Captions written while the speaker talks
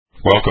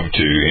Welcome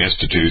to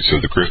Institutes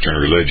of the Christian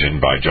Religion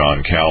by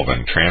John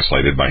Calvin,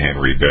 translated by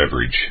Henry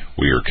Beveridge.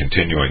 We are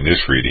continuing this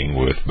reading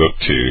with Book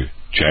 2,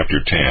 Chapter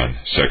 10,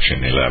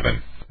 Section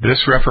 11.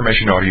 This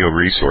Reformation audio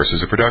resource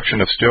is a production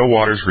of Still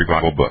Waters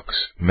Revival Books.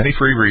 Many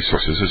free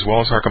resources, as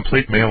well as our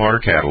complete mail order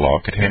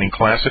catalog containing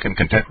classic and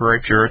contemporary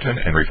Puritan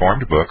and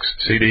Reformed books,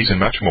 CDs, and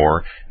much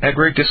more, at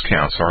great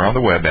discounts, are on the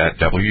web at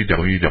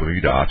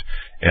www.swrb.com.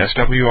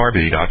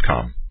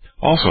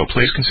 Also,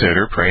 please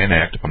consider, pray, and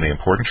act upon the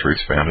important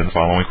truths found in the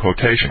following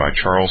quotation by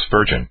Charles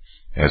Spurgeon.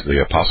 As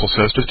the Apostle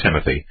says to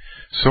Timothy,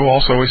 so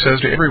also he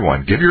says to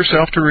everyone, give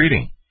yourself to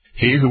reading.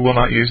 He who will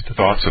not use the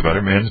thoughts of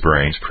other men's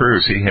brains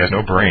proves he has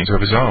no brains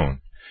of his own.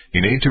 You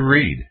need to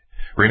read.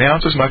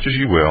 Renounce as much as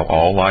you will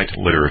all light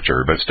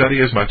literature, but study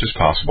as much as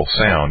possible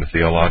sound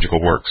theological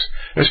works,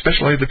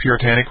 especially the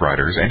Puritanic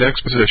writers and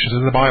expositions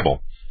of the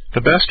Bible. The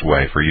best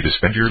way for you to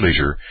spend your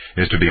leisure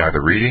is to be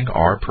either reading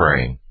or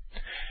praying.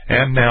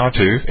 And now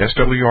to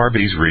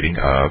SWRB's reading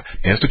of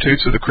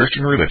Institutes of the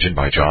Christian Religion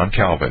by John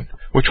Calvin,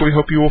 which we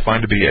hope you will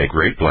find to be a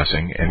great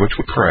blessing, and which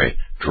we pray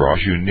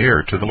draws you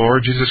near to the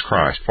Lord Jesus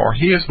Christ, for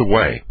He is the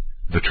way,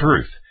 the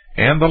truth,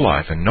 and the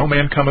life, and no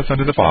man cometh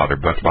unto the Father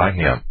but by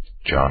Him.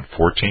 John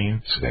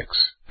 14:6.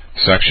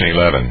 Section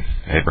 11.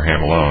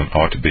 Abraham alone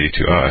ought to be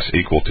to us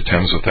equal to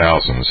tens of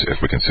thousands if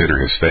we consider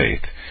his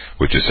faith,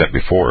 which is set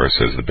before us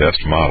as the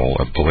best model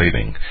of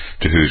believing,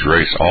 to whose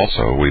race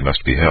also we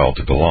must be held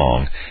to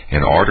belong,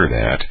 in order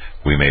that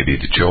we may be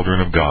the children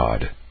of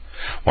God.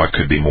 What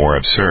could be more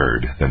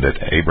absurd than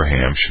that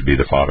Abraham should be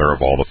the father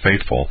of all the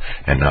faithful,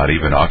 and not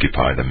even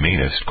occupy the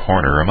meanest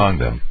corner among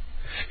them?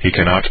 He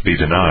cannot be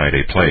denied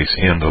a place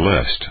in the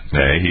list.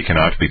 Nay, he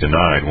cannot be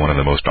denied one of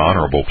the most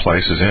honorable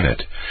places in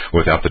it,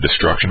 without the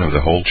destruction of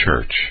the whole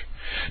church.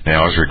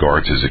 Now, as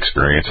regards his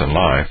experience in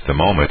life, the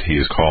moment he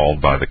is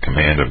called by the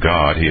command of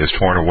God, he is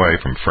torn away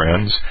from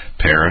friends,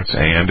 parents,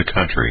 and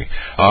country,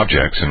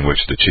 objects in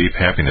which the chief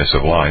happiness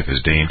of life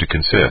is deemed to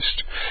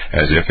consist,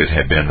 as if it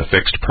had been the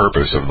fixed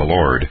purpose of the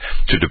Lord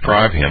to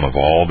deprive him of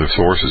all the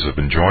sources of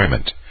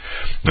enjoyment.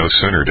 No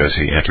sooner does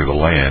he enter the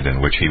land in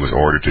which he was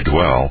ordered to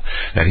dwell,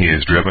 than he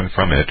is driven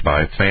from it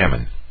by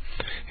famine.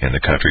 In the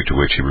country to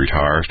which he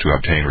retires to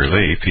obtain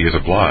relief, he is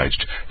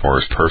obliged, for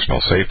his personal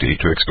safety,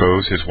 to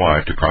expose his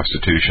wife to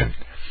prostitution.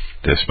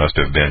 This must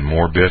have been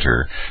more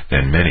bitter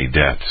than many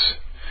deaths.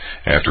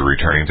 After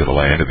returning to the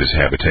land of his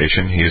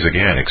habitation, he is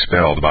again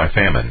expelled by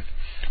famine.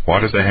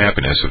 What is the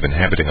happiness of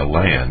inhabiting a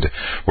land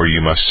where you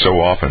must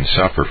so often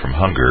suffer from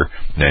hunger,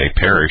 nay,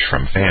 perish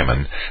from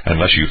famine,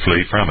 unless you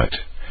flee from it?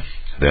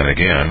 Then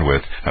again,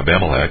 with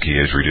Abimelech, he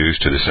is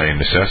reduced to the same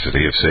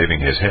necessity of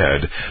saving his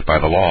head by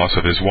the loss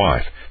of his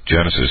wife.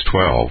 Genesis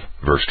 12,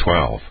 verse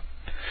 12.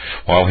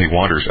 While he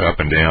wanders up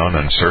and down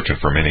uncertain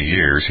for many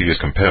years, he is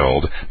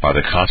compelled, by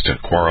the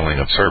constant quarreling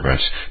of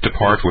servants, to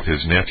part with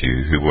his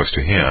nephew, who was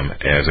to him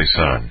as a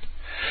son.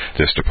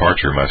 This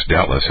departure must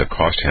doubtless have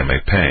cost him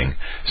a pang,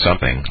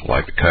 something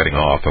like the cutting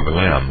off of a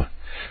limb.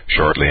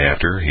 Shortly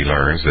after, he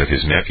learns that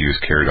his nephew is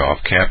carried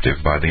off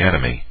captive by the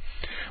enemy.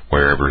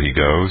 Wherever he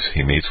goes,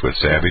 he meets with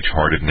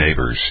savage-hearted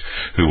neighbors,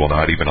 who will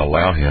not even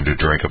allow him to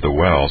drink of the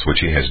wells which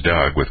he has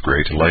dug with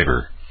great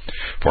labor.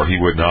 For he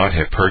would not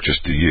have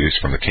purchased the use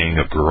from the king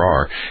of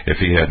Gerar if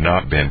he had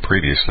not been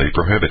previously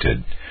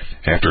prohibited.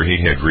 After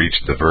he had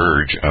reached the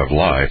verge of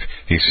life,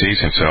 he sees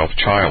himself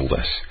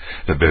childless,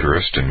 the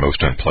bitterest and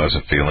most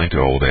unpleasant feeling to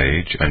old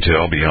age,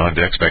 until, beyond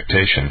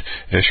expectation,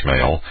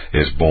 Ishmael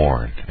is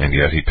born, and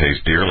yet he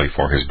pays dearly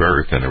for his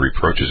birth in the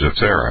reproaches of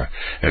Sarah,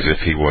 as if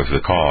he was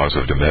the cause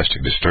of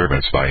domestic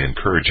disturbance by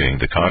encouraging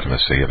the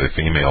contumacy of a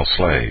female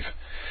slave.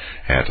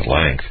 At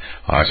length,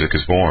 Isaac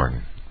is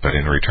born. But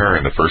in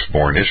return, the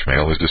firstborn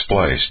Ishmael is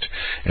displaced,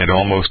 and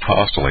almost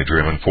hostilely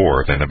driven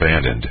forth and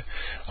abandoned.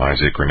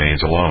 Isaac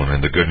remains alone,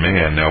 and the good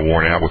man, now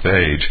worn out with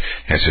age,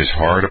 has his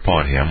heart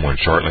upon him when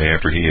shortly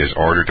after he is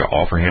ordered to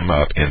offer him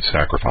up in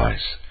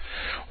sacrifice.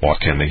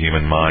 What can the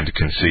human mind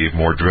conceive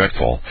more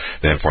dreadful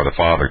than for the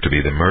father to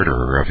be the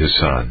murderer of his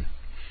son?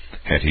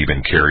 Had he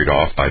been carried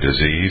off by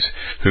disease,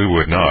 who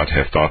would not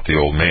have thought the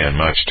old man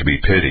much to be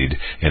pitied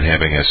in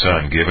having a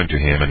son given to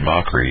him in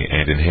mockery,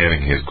 and in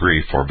having his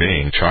grief for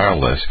being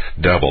childless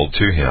doubled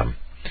to him?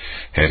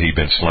 Had he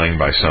been slain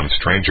by some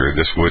stranger,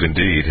 this would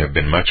indeed have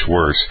been much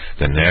worse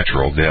than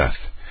natural death.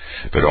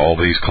 But all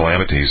these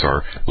calamities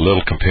are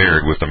little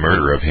compared with the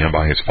murder of him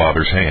by his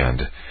father's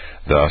hand.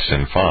 Thus,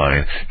 in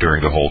fine,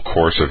 during the whole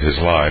course of his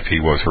life he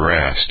was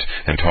harassed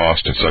and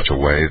tossed in such a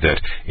way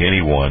that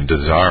anyone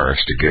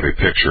desirous to give a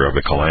picture of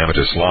the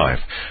calamitous life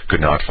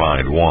could not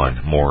find one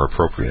more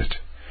appropriate.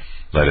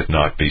 Let it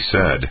not be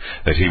said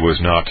that he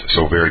was not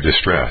so very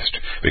distressed,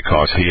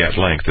 because he at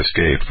length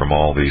escaped from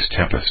all these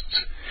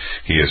tempests.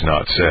 He is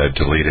not said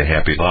to lead a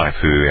happy life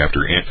who,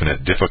 after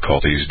infinite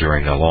difficulties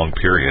during a long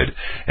period,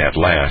 at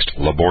last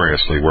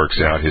laboriously works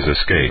out his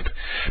escape,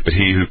 but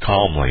he who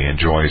calmly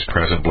enjoys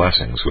present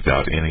blessings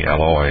without any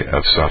alloy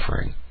of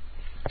suffering.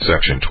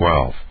 Section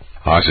 12.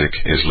 Isaac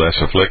is less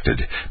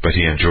afflicted, but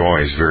he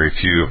enjoys very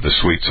few of the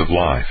sweets of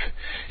life.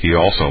 He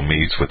also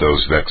meets with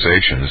those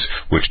vexations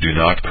which do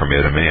not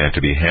permit a man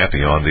to be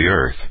happy on the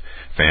earth.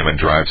 Famine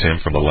drives him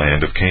from the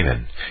land of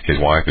Canaan. His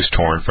wife is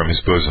torn from his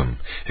bosom.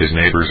 His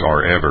neighbors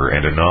are ever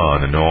and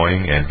anon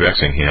annoying and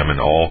vexing him in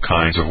all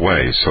kinds of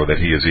ways, so that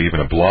he is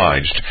even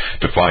obliged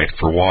to fight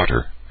for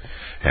water.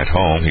 At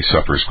home he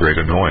suffers great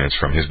annoyance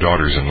from his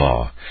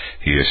daughters-in-law.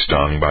 He is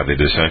stung by the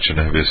dissension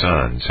of his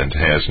sons, and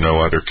has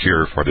no other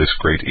cure for this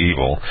great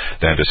evil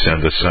than to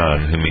send the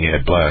son whom he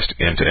had blessed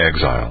into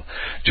exile.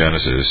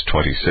 Genesis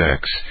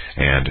 26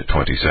 and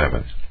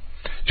 27.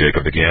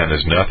 Jacob again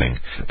is nothing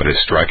but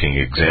a striking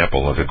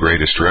example of the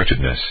greatest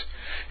wretchedness.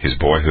 His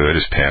boyhood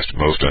is passed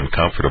most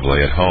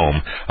uncomfortably at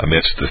home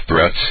amidst the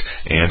threats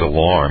and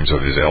alarms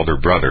of his elder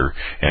brother,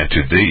 and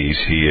to these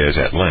he is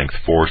at length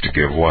forced to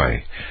give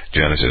way.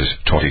 Genesis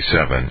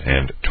 27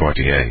 and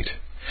 28.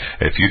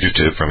 A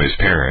fugitive from his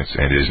parents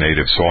and his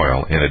native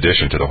soil, in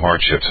addition to the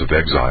hardships of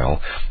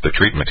exile, the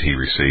treatment he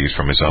receives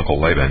from his uncle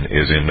Laban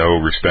is in no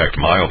respect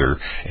milder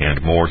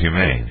and more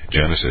humane.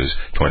 Genesis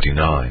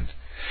 29.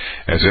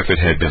 As if it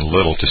had been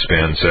little to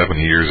spend 7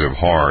 years of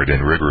hard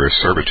and rigorous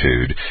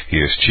servitude, he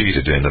is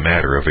cheated in the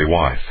matter of a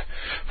wife.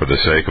 For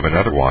the sake of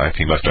another wife,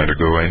 he must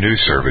undergo a new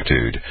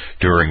servitude,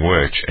 during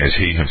which, as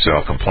he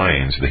himself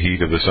complains, the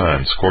heat of the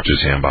sun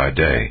scorches him by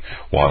day,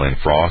 while in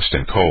frost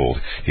and cold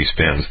he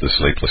spends the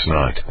sleepless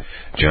night.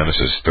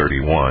 Genesis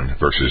 31,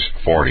 verses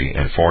 40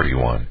 and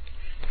 41.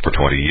 For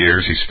 20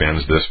 years he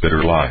spends this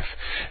bitter life,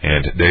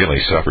 and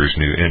daily suffers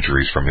new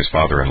injuries from his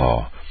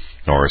father-in-law.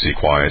 Nor is he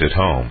quiet at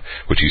home,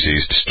 which he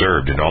sees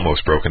disturbed and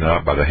almost broken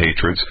up by the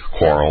hatreds,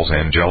 quarrels,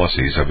 and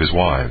jealousies of his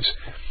wives.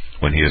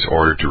 When he is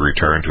ordered to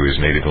return to his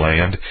native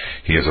land,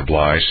 he is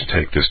obliged to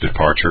take this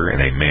departure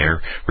in a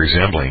manner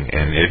resembling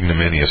an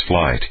ignominious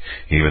flight.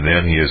 Even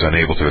then he is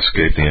unable to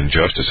escape the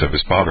injustice of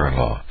his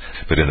father-in-law,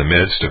 but in the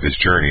midst of his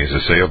journey is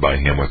assailed by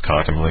him with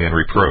contumely and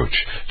reproach.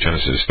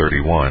 Genesis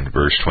 31,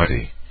 verse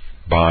 20.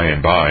 By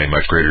and by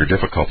much greater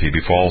difficulty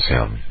befalls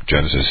him.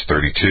 Genesis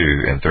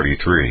 32 and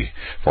 33.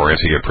 For as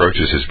he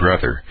approaches his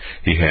brother,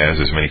 he has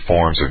as many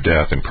forms of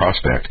death in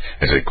prospect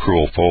as a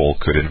cruel foe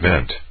could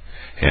invent.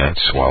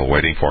 Hence, while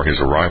waiting for his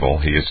arrival,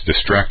 he is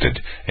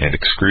distracted and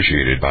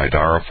excruciated by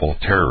direful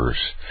terrors.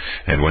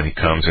 And when he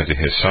comes into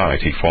his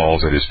sight, he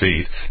falls at his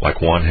feet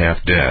like one half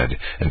dead,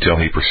 until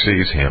he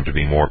perceives him to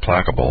be more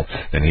placable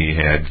than he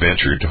had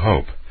ventured to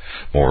hope.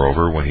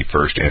 Moreover, when he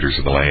first enters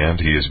the land,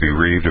 he is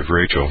bereaved of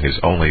Rachel, his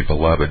only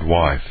beloved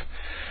wife.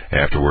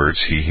 Afterwards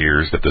he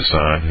hears that the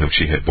son whom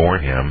she had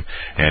borne him,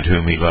 and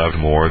whom he loved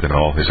more than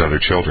all his other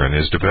children,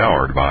 is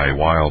devoured by a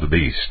wild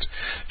beast.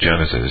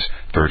 Genesis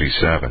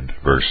 37,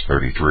 verse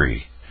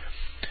 33.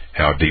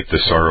 How deep the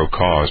sorrow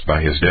caused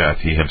by his death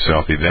he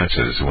himself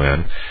evinces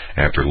when,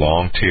 after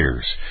long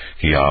tears,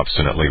 he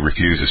obstinately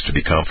refuses to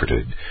be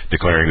comforted,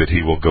 declaring that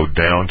he will go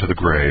down to the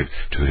grave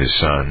to his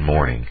son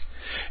mourning.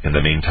 In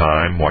the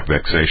meantime, what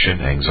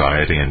vexation,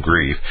 anxiety, and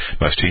grief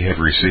must he have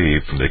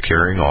received from the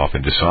carrying off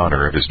in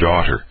dishonor of his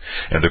daughter,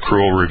 and the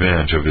cruel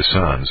revenge of his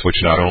sons,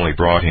 which not only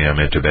brought him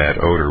into bad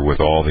odor with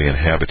all the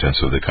inhabitants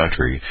of the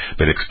country,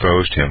 but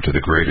exposed him to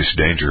the greatest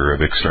danger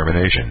of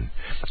extermination.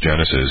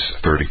 Genesis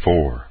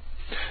 34.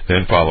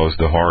 Then follows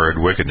the horrid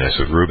wickedness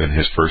of Reuben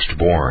his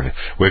firstborn,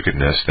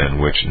 wickedness than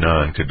which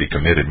none could be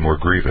committed more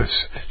grievous.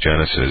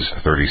 Genesis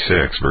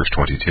 36, verse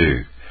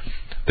 22.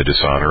 The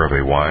dishonor of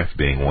a wife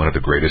being one of the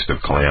greatest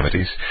of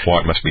calamities,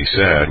 what must be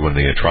said when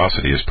the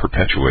atrocity is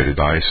perpetuated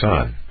by a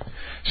son?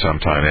 Some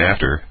time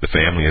after, the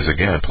family is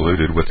again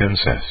polluted with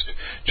incest.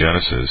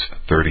 Genesis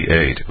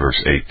 38,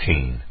 verse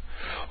 18.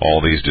 All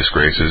these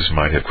disgraces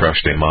might have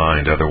crushed a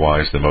mind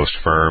otherwise the most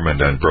firm and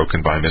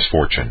unbroken by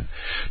misfortune.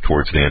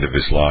 Towards the end of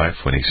his life,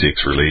 when he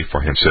seeks relief for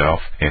himself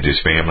and his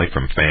family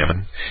from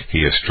famine,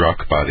 he is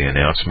struck by the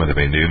announcement of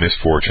a new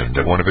misfortune,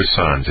 that one of his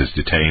sons is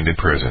detained in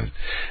prison,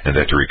 and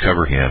that to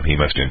recover him he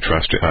must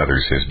entrust to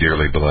others his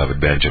dearly beloved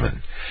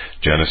Benjamin.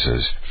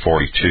 Genesis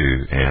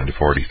 42 and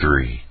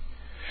 43.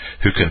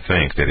 Who can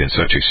think that in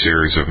such a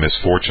series of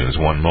misfortunes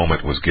one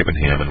moment was given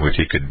him in which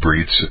he could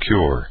breathe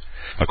secure?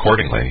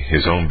 Accordingly,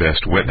 his own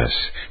best witness,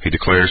 he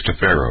declares to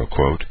Pharaoh,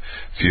 quote,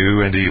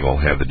 "Few and evil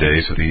have the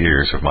days of the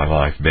years of my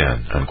life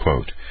been,"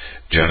 unquote.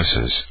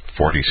 Genesis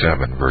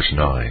 47, verse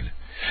 9.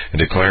 In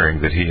declaring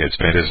that he had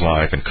spent his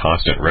life in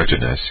constant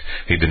wretchedness,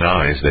 he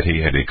denies that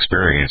he had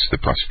experienced the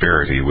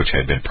prosperity which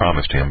had been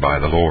promised him by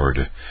the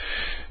Lord.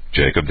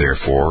 Jacob,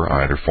 therefore,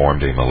 either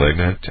formed a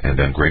malignant and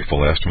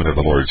ungrateful estimate of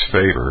the Lord's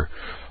favor,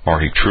 or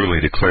he truly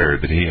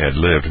declared that he had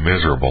lived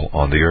miserable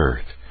on the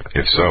earth.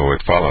 If so,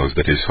 it follows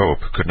that his hope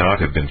could not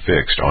have been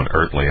fixed on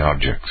earthly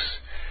objects.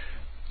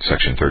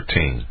 Section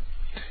 13.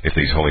 If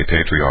these holy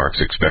patriarchs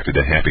expected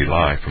a happy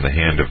life from the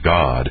hand of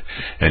God,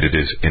 and it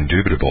is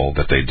indubitable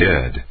that they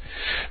did,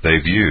 they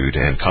viewed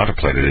and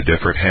contemplated a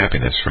different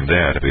happiness from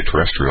that of a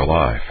terrestrial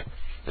life.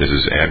 This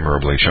is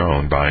admirably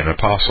shown by an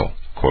apostle,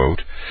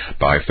 quote,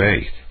 "By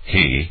faith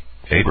he,"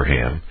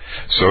 Abraham,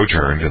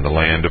 sojourned in the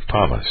land of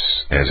promise,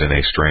 as in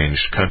a strange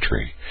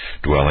country,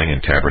 dwelling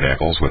in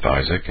tabernacles with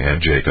Isaac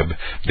and Jacob,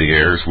 the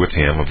heirs with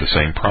him of the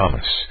same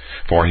promise.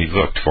 For he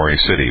looked for a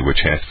city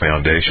which hath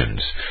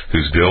foundations,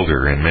 whose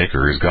builder and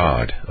maker is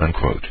God."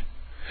 Unquote.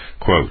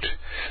 Quote,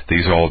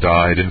 "These all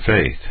died in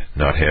faith,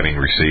 not having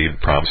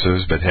received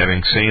promises, but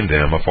having seen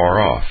them afar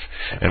off,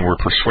 and were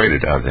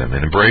persuaded of them,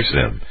 and embraced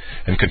them,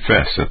 and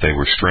confessed that they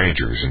were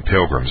strangers and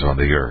pilgrims on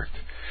the earth.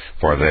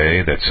 For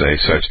they that say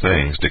such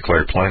things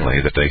declare plainly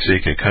that they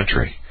seek a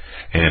country.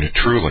 And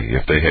truly,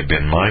 if they had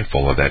been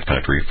mindful of that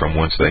country from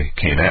whence they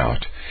came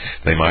out,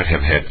 they might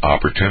have had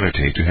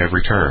opportunity to have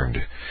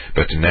returned.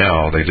 But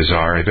now they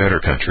desire a better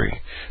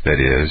country, that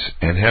is,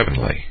 an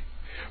heavenly.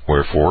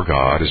 Wherefore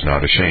God is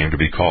not ashamed to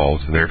be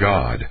called their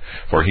God,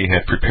 for he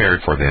hath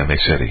prepared for them a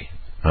city."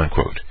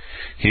 Unquote.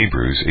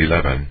 Hebrews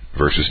 11,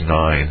 verses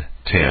 9,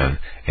 10,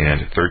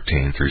 and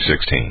 13 through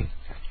 16.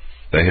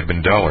 They had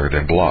been duller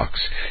than blocks,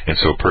 in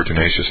so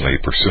pertinaciously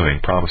pursuing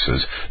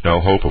promises, no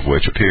hope of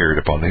which appeared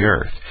upon the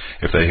earth,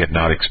 if they had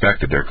not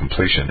expected their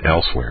completion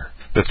elsewhere.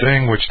 The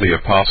thing which the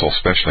apostle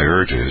specially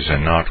urges,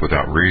 and not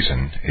without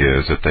reason,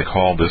 is that they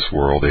called this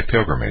world a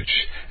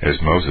pilgrimage,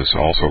 as Moses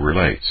also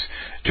relates,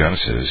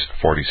 Genesis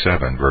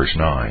 47, verse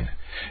 9.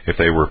 If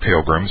they were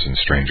pilgrims and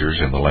strangers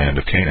in the land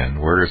of Canaan,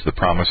 where is the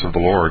promise of the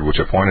Lord which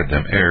appointed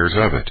them heirs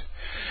of it?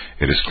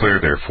 It is clear,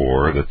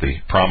 therefore, that the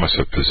promise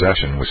of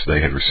possession which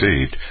they had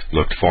received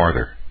looked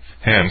farther.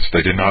 Hence,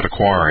 they did not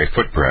acquire a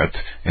footbreadth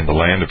in the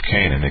land of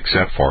Canaan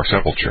except for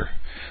sepulture,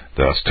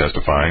 thus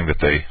testifying that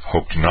they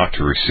hoped not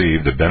to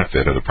receive the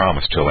benefit of the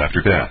promise till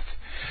after death.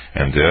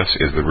 And this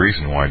is the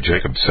reason why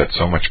Jacob set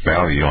so much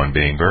value on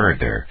being buried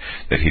there,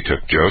 that he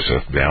took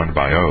Joseph bound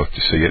by oath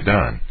to see it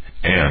done,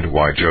 and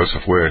why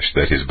Joseph wished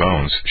that his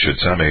bones should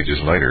some ages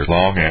later,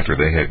 long after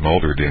they had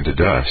moldered into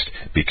dust,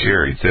 be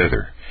carried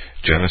thither.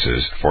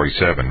 Genesis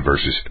 47,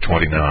 verses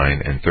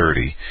 29 and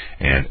 30,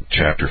 and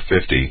chapter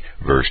 50,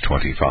 verse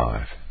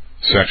 25.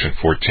 Section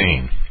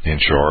 14. In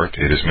short,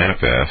 it is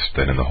manifest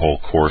that in the whole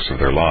course of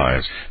their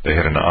lives they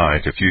had an eye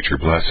to future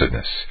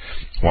blessedness.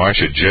 Why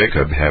should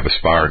Jacob have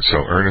aspired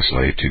so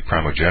earnestly to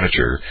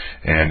primogeniture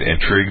and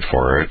intrigued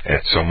for it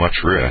at so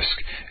much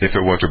risk, if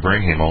it were to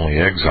bring him only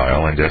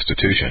exile and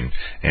destitution,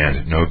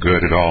 and no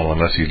good at all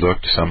unless he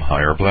looked some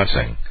higher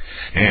blessing?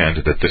 And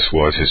that this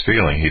was his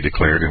feeling he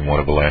declared in one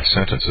of the last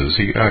sentences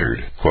he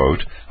uttered,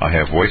 quote, "I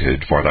have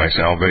waited for thy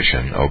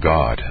salvation, O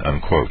God,"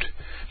 unquote.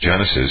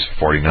 Genesis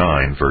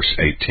 49, verse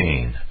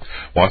 18.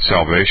 What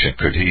salvation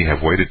could he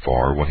have waited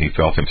for when he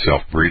felt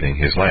himself breathing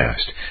his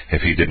last,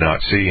 if he did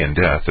not see in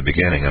death the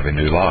beginning of a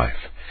new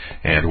life?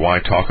 And why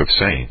talk of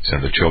saints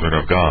and the children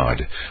of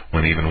God,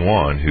 when even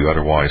one who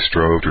otherwise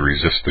strove to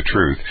resist the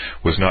truth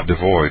was not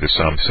devoid of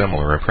some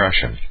similar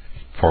impression?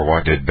 For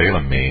what did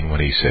Balaam mean when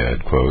he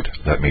said, quote,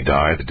 "Let me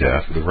die the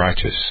death of the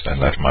righteous,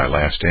 and let my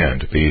last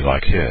end be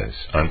like his,"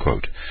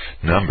 unquote.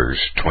 Numbers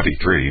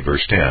 23,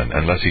 verse 10,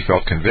 unless he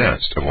felt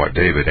convinced of what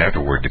David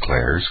afterward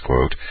declares,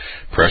 quote,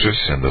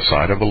 "Precious in the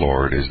sight of the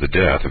Lord is the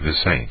death of his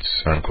saints,"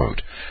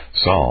 unquote.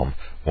 Psalm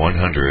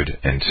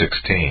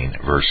 116,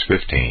 verse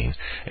 15,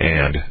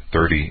 and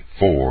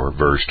 34,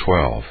 verse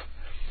 12.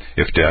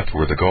 If death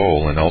were the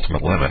goal and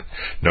ultimate limit,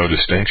 no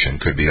distinction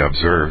could be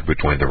observed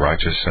between the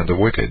righteous and the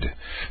wicked.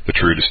 The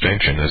true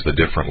distinction is the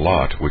different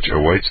lot which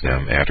awaits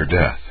them after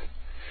death.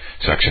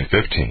 Section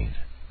 15.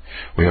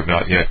 We have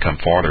not yet come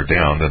farther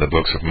down than the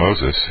books of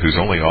Moses, whose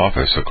only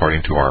office,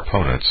 according to our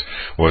opponents,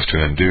 was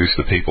to induce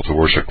the people to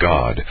worship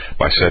God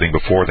by setting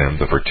before them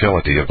the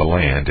fertility of the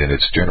land in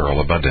its general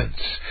abundance.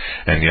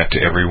 And yet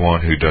to everyone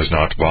who does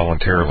not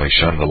voluntarily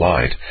shun the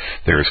light,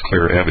 there is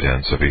clear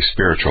evidence of a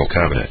spiritual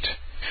covenant.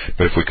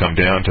 But if we come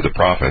down to the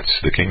prophets,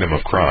 the kingdom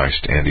of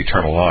Christ and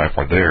eternal life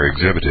are there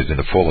exhibited in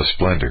the fullest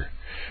splendor.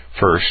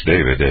 First,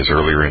 David, as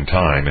earlier in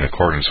time, in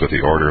accordance with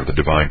the order of the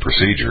divine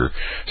procedure,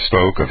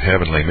 spoke of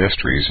heavenly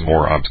mysteries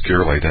more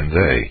obscurely than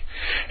they,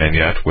 and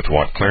yet with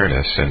what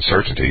clearness and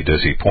certainty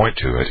does he point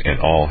to it in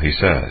all he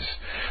says.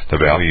 The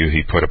value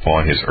he put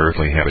upon his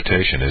earthly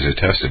habitation is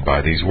attested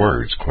by these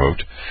words,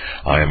 quote,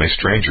 "I am a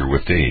stranger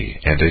with thee,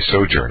 and a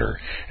sojourner,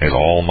 as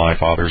all my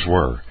fathers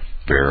were.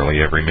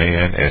 Verily every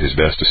man at his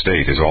best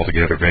estate is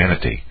altogether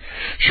vanity.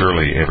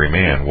 Surely every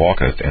man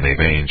walketh in a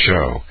vain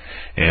show.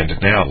 And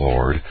now,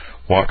 Lord,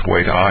 what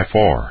wait I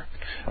for?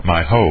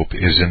 My hope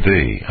is in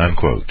thee,"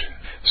 unquote.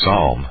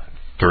 Psalm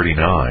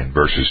 39,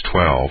 verses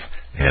 12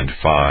 and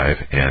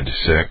 5 and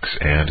 6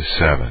 and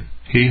 7.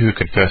 He who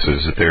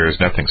confesses that there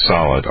is nothing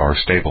solid or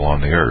stable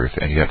on the earth,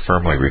 and yet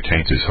firmly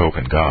retains his hope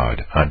in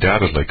God,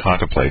 undoubtedly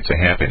contemplates a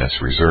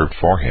happiness reserved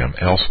for him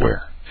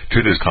elsewhere.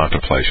 To this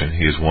contemplation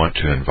he is wont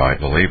to invite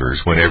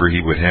believers whenever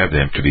he would have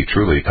them to be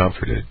truly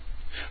comforted.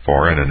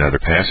 For in another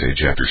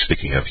passage, after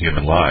speaking of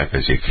human life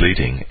as a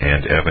fleeting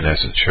and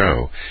evanescent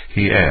show,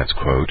 he adds,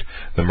 quote,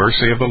 "The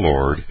mercy of the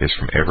Lord is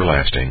from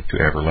everlasting to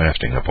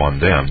everlasting upon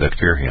them that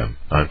fear him,"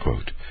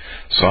 unquote.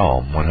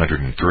 Psalm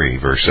 103,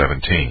 verse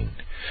 17.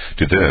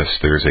 To this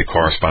there is a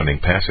corresponding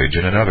passage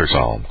in another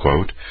psalm,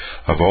 quote,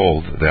 "Of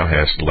old thou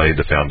hast laid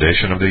the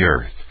foundation of the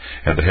earth,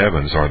 and the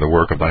heavens are the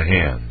work of thy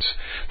hands.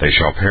 They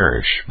shall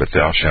perish, but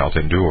thou shalt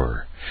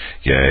endure.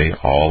 Yea,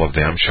 all of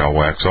them shall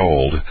wax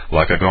old,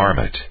 like a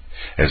garment.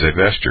 As a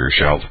vesture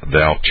shalt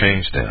thou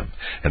change them,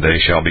 and they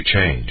shall be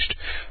changed.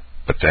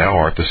 But thou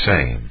art the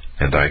same,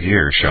 and thy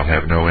years shall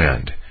have no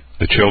end.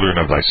 The children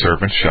of thy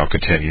servants shall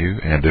continue,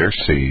 and their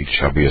seed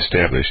shall be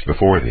established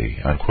before thee."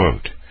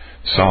 Unquote.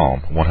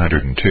 Psalm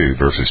 102,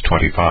 verses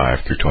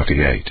 25 through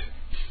 28.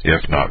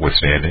 If,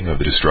 notwithstanding of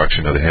the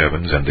destruction of the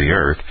heavens and the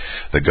earth,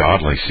 the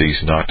godly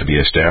cease not to be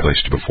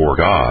established before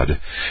God,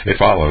 it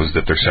follows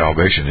that their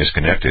salvation is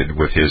connected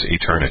with His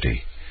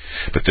eternity.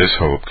 But this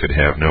hope could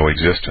have no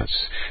existence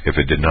if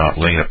it did not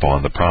lean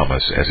upon the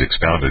promise as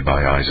expounded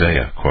by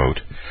Isaiah,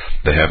 quote,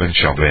 "The heavens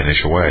shall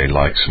vanish away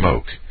like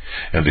smoke,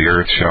 and the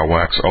earth shall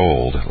wax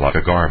old like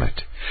a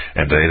garment,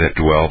 and they that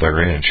dwell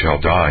therein shall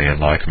die in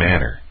like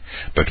manner.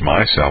 But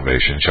my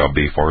salvation shall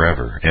be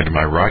forever, and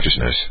my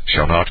righteousness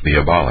shall not be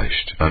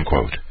abolished."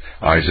 Unquote.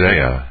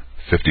 Isaiah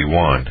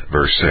 51,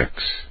 verse 6.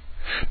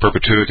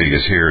 Perpetuity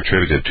is here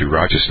attributed to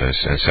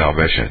righteousness and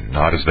salvation,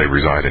 not as they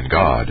reside in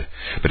God,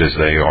 but as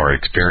they are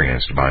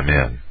experienced by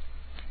men.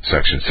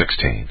 Section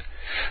 16.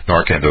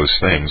 Nor can those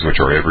things which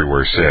are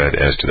everywhere said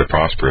as to the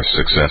prosperous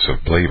success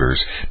of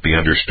believers be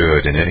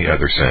understood in any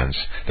other sense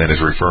than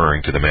as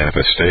referring to the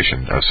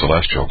manifestation of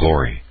celestial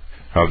glory.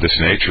 Of this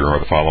nature are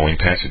the following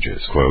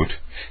passages, quote,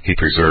 "He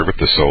preserveth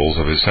the souls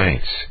of his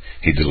saints.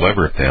 He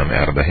delivereth them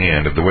out of the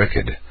hand of the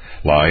wicked.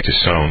 Light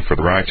is sown for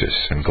the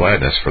righteous, and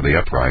gladness for the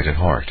upright in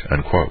heart."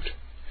 Unquote.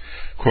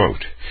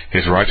 Quote,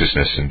 "His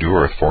righteousness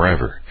endureth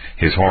forever.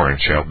 His horn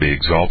shall be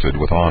exalted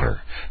with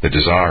honor. The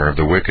desire of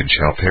the wicked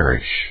shall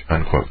perish."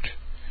 Unquote.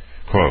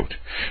 Quote,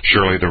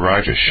 "Surely the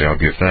righteous shall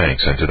give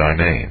thanks unto thy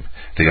name.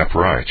 The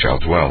upright shall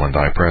dwell in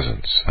thy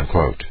presence."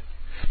 Unquote.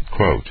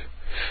 Quote,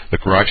 "The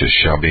righteous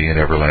shall be in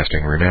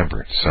everlasting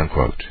remembrance."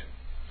 Unquote.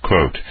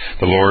 Quote,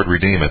 "The Lord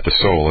redeemeth the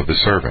soul of his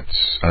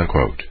servants."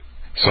 Unquote.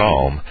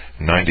 Psalm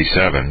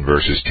 97,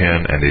 verses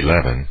 10 and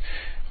 11,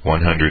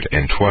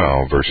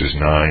 112, verses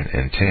 9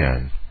 and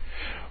 10,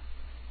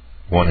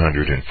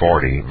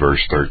 140,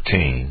 verse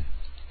 13,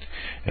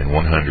 and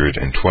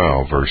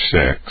 112, verse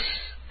 6,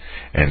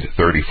 and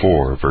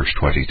 34, verse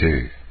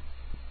 22.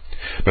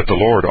 But the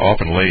Lord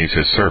often leaves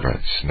his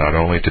servants not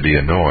only to be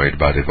annoyed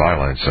by the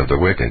violence of the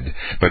wicked,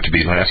 but to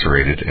be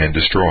lacerated and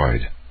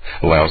destroyed,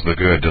 allows the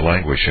good to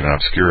languish in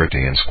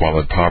obscurity and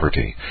squalid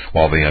poverty,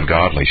 while the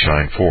ungodly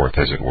shine forth,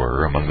 as it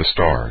were, among the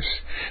stars,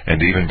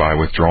 and even by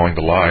withdrawing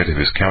the light of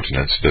his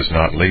countenance does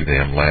not leave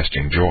them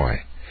lasting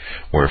joy.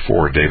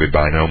 Wherefore David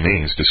by no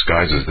means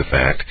disguises the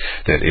fact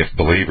that if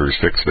believers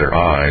fix their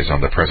eyes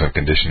on the present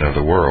condition of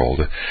the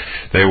world,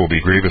 they will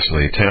be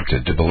grievously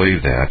tempted to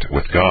believe that,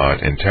 with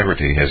God,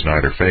 integrity has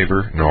neither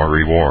favor nor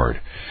reward.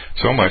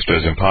 So much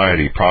does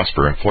impiety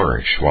prosper and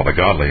flourish, while the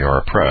godly are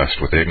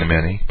oppressed with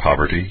ignominy,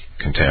 poverty,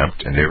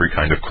 contempt, and every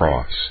kind of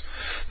cross.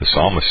 The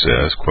psalmist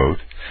says, quote,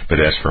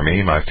 "But as for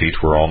me, my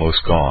feet were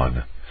almost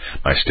gone.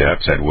 My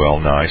steps had well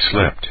nigh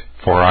slipped.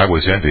 For I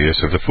was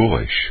envious of the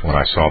foolish when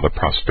I saw the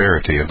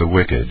prosperity of the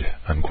wicked."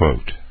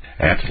 Unquote.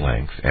 At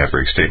length, after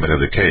a statement of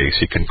the case,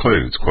 he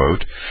concludes,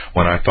 quote,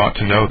 "When I thought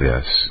to know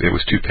this, it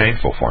was too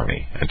painful for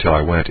me until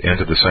I went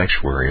into the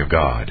sanctuary of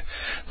God.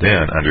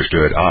 Then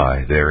understood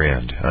I their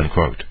end."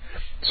 Unquote.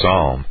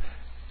 Psalm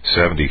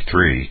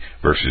 73,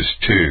 verses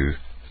 2,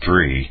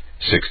 3,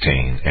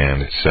 16,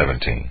 and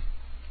 17.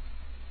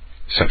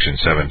 Section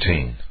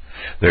 17.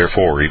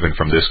 Therefore, even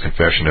from this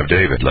confession of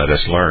David, let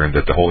us learn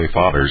that the Holy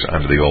Fathers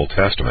under the Old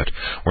Testament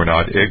were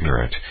not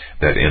ignorant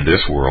that in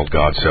this world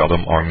God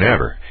seldom or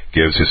never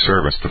gives his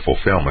servants the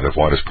fulfillment of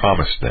what is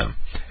promised them,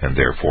 and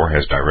therefore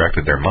has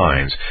directed their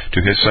minds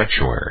to his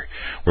sanctuary,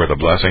 where the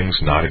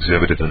blessings not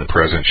exhibited in the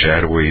present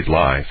shadowy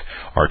life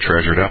are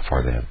treasured up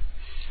for them.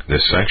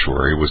 This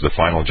sanctuary was the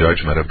final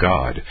judgment of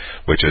God,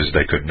 which, as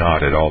they could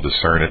not at all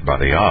discern it by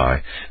the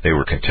eye, they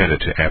were contented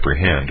to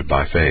apprehend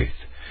by faith.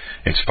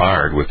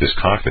 Inspired with this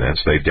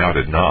confidence, they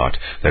doubted not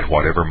that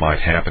whatever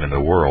might happen in the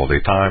world, a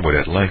time would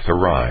at length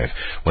arrive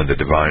when the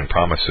divine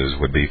promises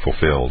would be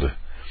fulfilled.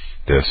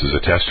 This is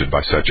attested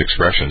by such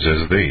expressions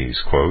as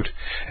these, quote,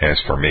 "As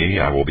for me,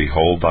 I will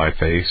behold thy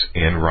face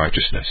in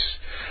righteousness.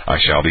 I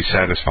shall be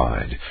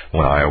satisfied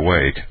when I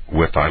awake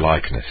with thy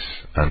likeness."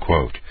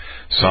 Unquote.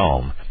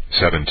 Psalm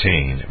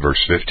 17,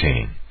 verse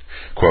 15.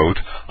 Quote,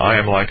 "I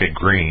am like a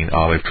green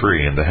olive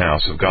tree in the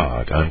house of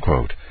God."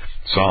 Unquote.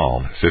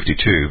 Psalm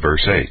 52,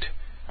 verse 8.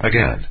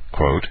 Again,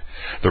 quote,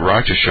 "The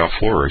righteous shall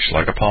flourish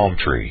like a palm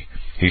tree.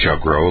 He shall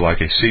grow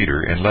like a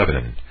cedar in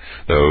Lebanon.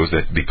 Those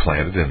that be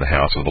planted in the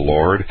house of the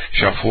Lord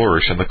shall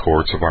flourish in the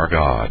courts of our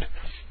God.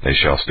 They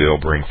shall still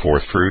bring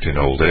forth fruit in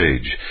old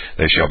age.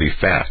 They shall be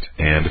fat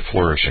and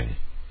flourishing."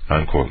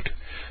 Unquote.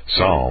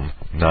 Psalm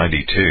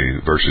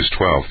 92, verses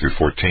 12 through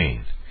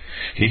 14.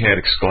 He had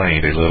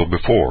exclaimed a little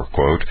before,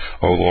 quote,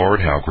 "O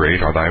Lord, how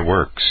great are thy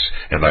works,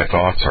 and thy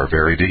thoughts are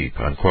very deep."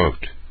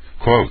 Unquote.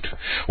 Quote,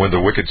 "When the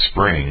wicked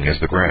spring as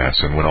the grass,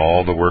 and when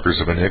all the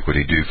workers of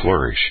iniquity do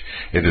flourish,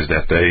 it is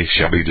that they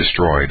shall be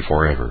destroyed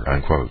forever."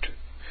 Unquote.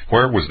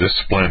 Where was this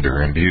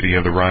splendor and beauty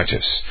of the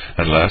righteous,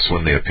 unless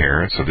when the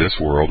appearance of this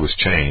world was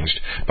changed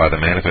by the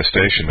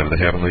manifestation of the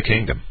heavenly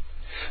kingdom?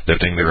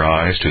 Lifting their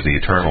eyes to the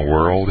eternal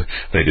world,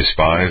 they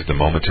despised the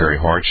momentary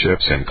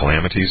hardships and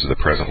calamities of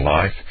the present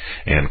life,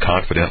 and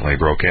confidently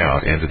broke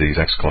out into these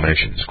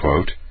exclamations,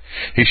 quote,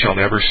 "He shall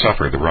never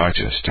suffer the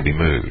righteous to be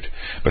moved,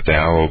 but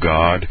thou, O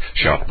God,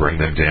 shalt bring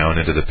them down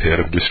into the pit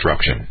of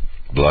destruction.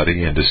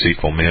 Bloody and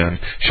deceitful men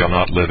shall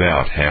not live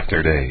out half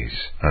their days,"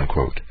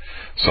 unquote.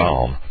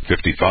 Psalm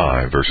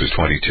 55, verses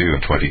 22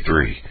 and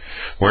 23.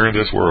 Where in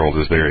this world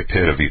is there a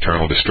pit of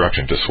eternal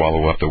destruction to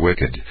swallow up the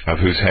wicked, of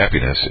whose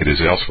happiness it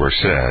is elsewhere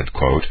said,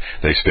 quote,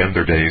 "They spend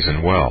their days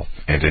in wealth,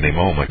 and in a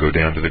moment go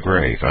down to the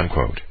grave,"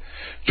 unquote.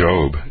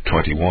 Job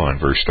 21,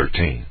 verse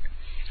 13.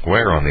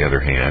 Where, on the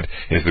other hand,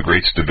 is the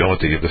great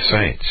stability of the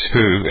saints,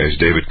 who, as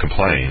David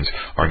complains,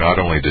 are not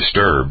only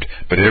disturbed,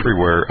 but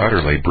everywhere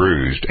utterly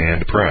bruised and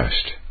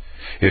depressed?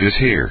 It is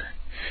here.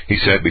 He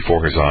set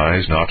before his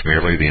eyes not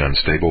merely the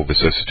unstable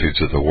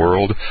vicissitudes of the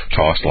world,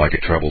 tossed like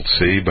a troubled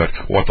sea, but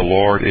what the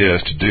Lord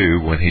is to do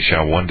when he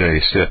shall one day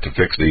sit to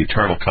fix the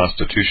eternal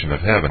constitution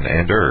of heaven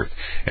and earth,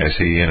 as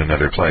he in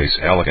another place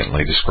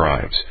elegantly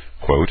describes,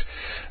 quote,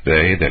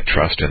 "They that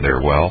trust in their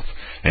wealth,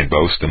 and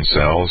boast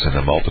themselves in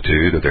the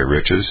multitude of their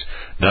riches,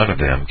 none of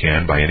them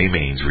can by any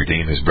means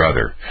redeem his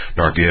brother,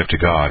 nor give to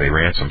God a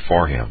ransom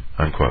for him,"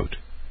 unquote.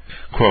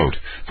 Quote,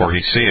 "For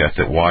he seeth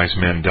that wise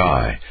men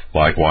die,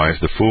 likewise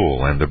the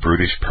fool and the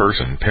brutish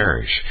person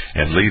perish,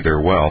 and leave their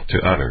wealth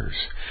to others.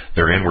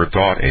 Their inward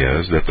thought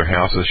is that their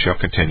houses shall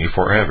continue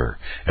forever,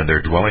 and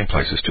their dwelling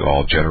places to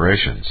all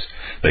generations.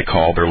 They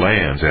call their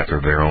lands after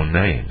their own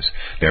names.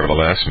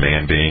 Nevertheless,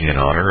 man being in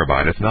honor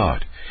abideth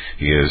not.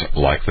 He is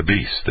like the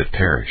beasts that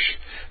perish.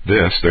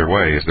 This their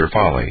way is their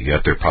folly,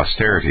 yet their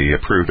posterity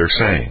approve their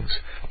sayings.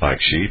 Like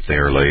sheep they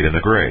are laid in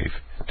the grave.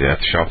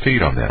 Death shall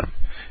feed on them,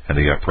 and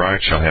the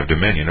upright shall have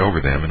dominion over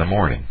them in the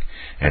morning,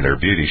 and their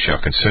beauty shall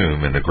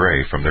consume in the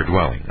grave from their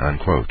dwelling,"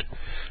 unquote.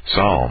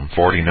 Psalm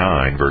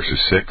 49, verses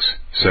 6,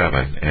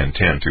 7, and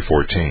 10 through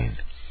 14.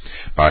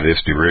 By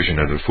this derision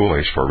of the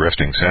foolish for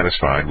resting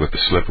satisfied with the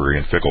slippery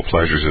and fickle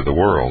pleasures of the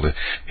world,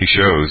 he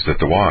shows that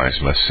the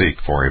wise must seek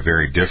for a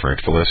very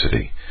different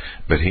felicity.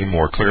 But he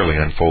more clearly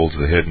unfolds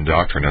the hidden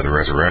doctrine of the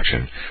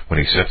resurrection when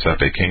he sets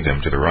up a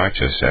kingdom to the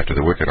righteous after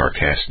the wicked are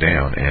cast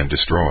down and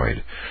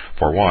destroyed.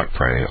 For what,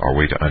 pray, are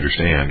we to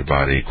understand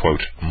by the,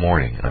 quote,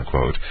 "morning,"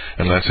 unquote,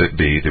 unless it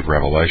be the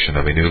revelation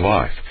of a new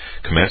life,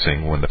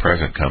 commencing when the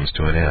present comes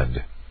to an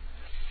end?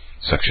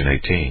 Section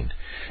 18.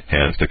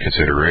 Hence the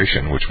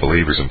consideration which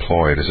believers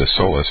employed as a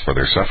solace for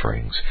their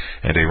sufferings,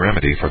 and a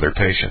remedy for their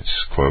patience,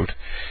 quote,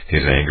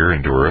 "His anger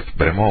endureth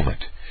but a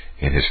moment,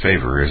 in his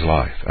favor is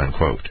life,"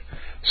 unquote.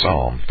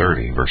 Psalm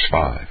 30, verse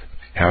 5.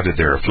 How did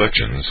their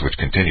afflictions, which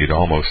continued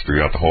almost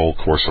throughout the whole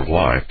course of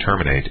life,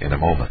 terminate in a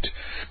moment?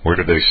 Where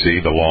did they see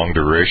the long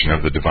duration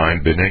of the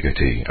divine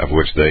benignity, of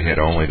which they had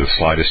only the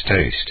slightest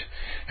taste?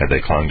 Had they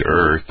clung to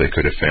earth, they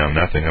could have found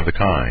nothing of the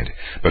kind,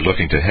 but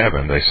looking to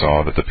heaven, they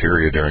saw that the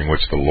period during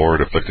which the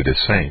Lord afflicted his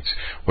saints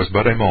was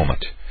but a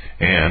moment,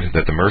 and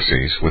that the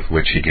mercies with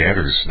which he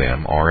gathers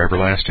them are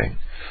everlasting.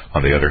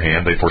 On the other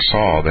hand, they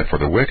foresaw that for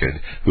the wicked,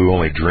 who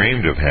only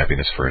dreamed of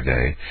happiness for a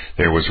day,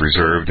 there was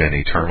reserved an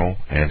eternal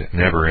and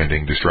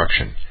never-ending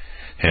destruction.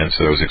 Hence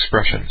those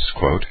expressions,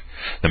 quote,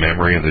 "The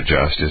memory of the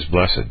just is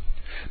blessed,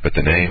 but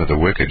the name of the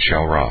wicked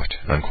shall rot,"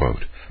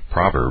 unquote.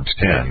 Proverbs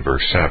 10,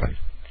 verse 7.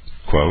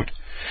 Quote,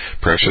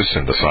 "Precious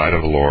in the sight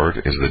of the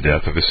Lord is the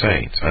death of his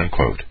saints,"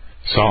 unquote.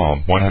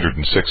 Psalm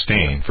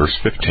 116, verse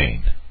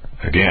 15.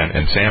 Again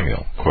in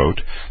Samuel,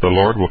 quote, "The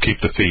Lord will keep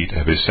the feet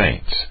of his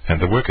saints, and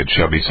the wicked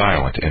shall be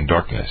silent in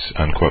darkness,"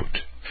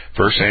 unquote.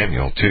 1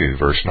 Samuel 2,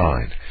 verse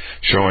 9,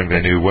 showing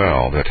they knew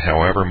well that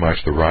however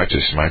much the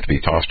righteous might be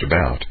tossed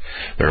about,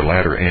 their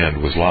latter end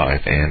was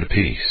life and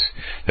peace,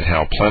 that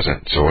how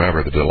pleasant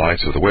soever the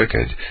delights of the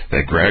wicked,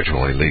 they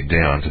gradually lead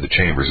down to the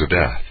chambers of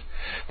death.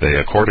 They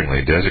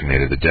accordingly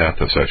designated the death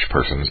of such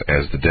persons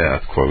as the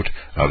death, quote,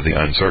 "of the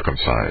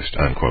uncircumcised,"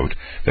 unquote,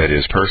 that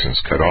is,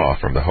 persons cut off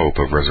from the hope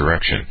of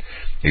resurrection.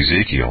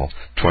 Ezekiel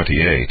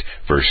 28,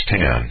 verse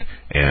 10,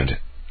 and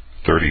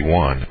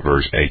 31,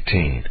 verse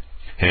 18.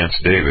 Hence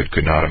David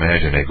could not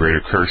imagine a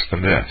greater curse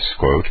than this,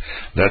 quote,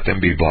 "Let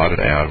them be blotted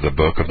out of the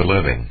book of the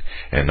living,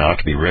 and not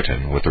to be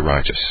written with the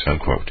righteous,"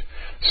 unquote.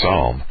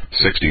 Psalm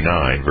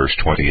 69, verse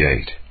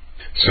 28.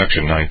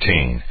 Section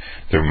 19.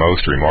 The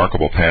most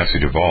remarkable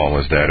passage of all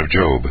is that of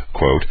Job,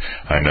 quote,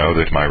 "I know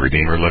that my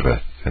Redeemer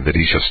liveth, and that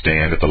he shall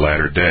stand at the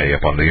latter day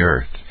upon the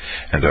earth.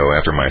 And though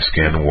after my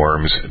skin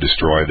worms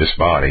destroy this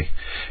body,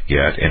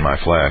 yet in my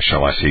flesh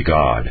shall I see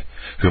God,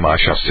 whom I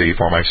shall see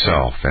for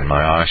myself, and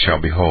my eye shall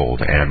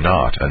behold, and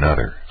not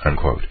another,"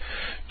 unquote.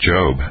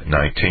 Job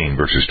 19,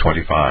 verses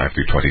 25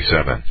 through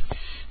 27.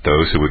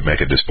 Those who would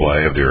make a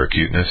display of their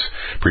acuteness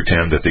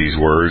pretend that these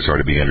words are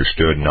to be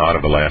understood not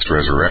of the last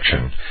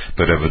resurrection,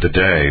 but of the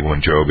day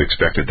when Job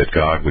expected that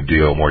God would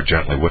deal more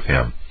gently with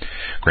him.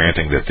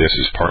 Granting that this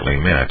is partly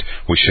meant,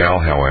 we shall,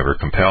 however,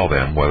 compel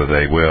them, whether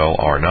they will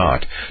or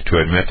not, to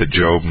admit that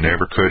Job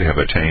never could have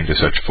attained to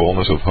such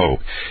fullness of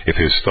hope if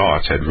his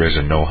thoughts had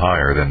risen no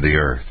higher than the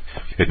earth.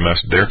 It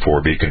must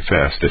therefore be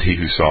confessed that he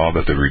who saw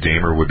that the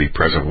Redeemer would be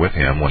present with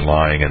him when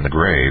lying in the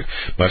grave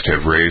must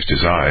have raised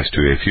his eyes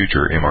to a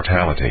future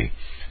immortality.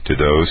 To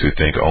those who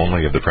think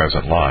only of the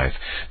present life,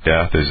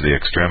 death is the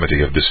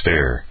extremity of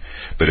despair.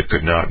 But it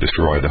could not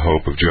destroy the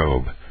hope of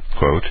Job.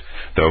 Quote,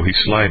 "Though he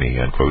slay me,"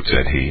 unquote,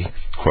 said he,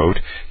 quote,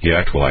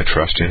 "yet will I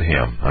trust in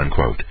him,"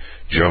 unquote.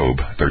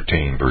 Job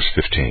 13, verse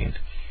 15.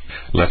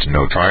 Let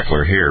no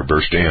trifler here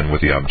burst in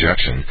with the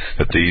objection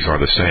that these are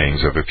the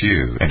sayings of a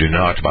few, and do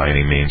not by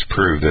any means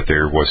prove that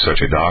there was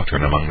such a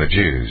doctrine among the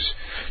Jews.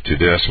 To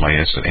this my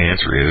instant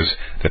answer is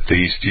that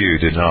these few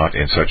did not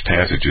in such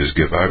passages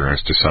give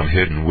utterance to some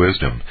hidden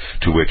wisdom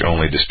to which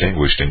only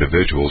distinguished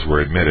individuals were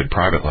admitted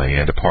privately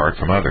and apart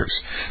from others,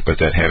 but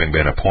that having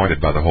been appointed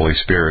by the Holy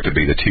Spirit to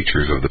be the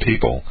teachers of the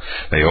people,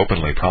 they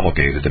openly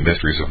promulgated the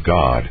mysteries of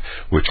God,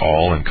 which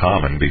all in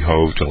common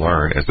behoved to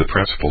learn as the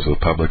principles of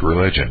public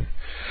religion.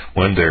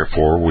 When,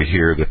 therefore, we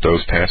hear that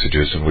those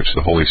passages in which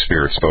the Holy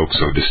Spirit spoke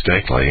so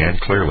distinctly and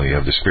clearly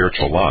of the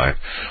spiritual life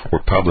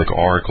were public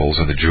oracles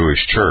in the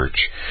Jewish Church,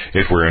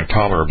 it were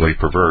intolerably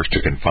perverse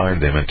to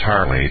confine them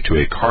entirely to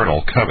a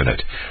carnal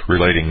covenant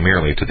relating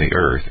merely to the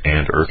earth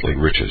and earthly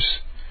riches.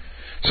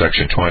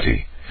 Section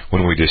 20.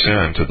 When we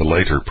descend to the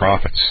later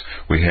prophets,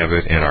 we have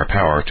it in our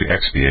power to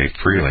expatiate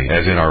freely,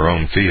 as in our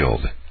own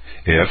field.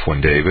 If, when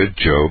David,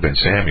 Job, and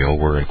Samuel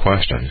were in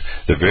question,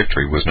 the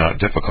victory was not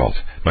difficult,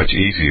 much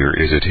easier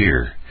is it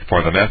here.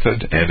 For the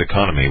method and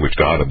economy which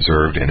God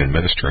observed in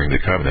administering the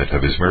covenant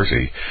of His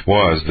mercy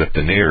was that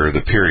the nearer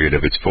the period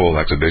of its full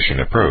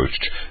exhibition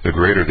approached, the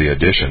greater the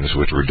additions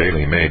which were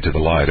daily made to the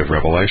light of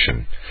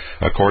revelation.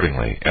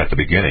 Accordingly, at the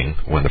beginning,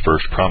 when the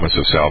first promise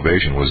of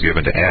salvation was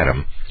given to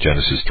Adam,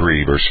 Genesis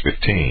 3, verse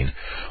 15,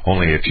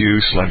 only a few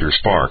slender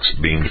sparks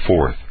beamed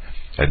forth.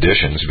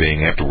 Additions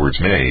being afterwards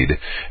made,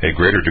 a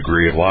greater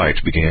degree of light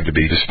began to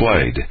be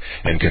displayed,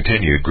 and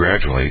continued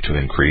gradually to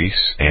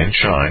increase and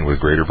shine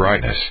with greater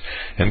brightness,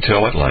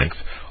 until at length,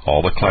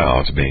 all the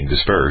clouds being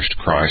dispersed,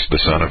 Christ the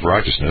Son of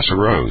Righteousness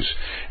arose,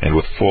 and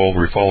with full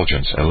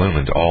refulgence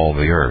illumined all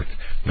the earth.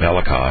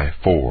 Malachi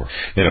 4.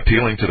 In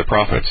appealing to the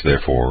prophets,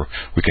 therefore,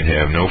 we can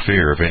have no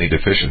fear of any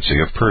deficiency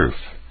of proof.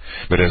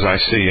 But as I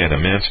see an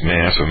immense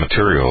mass of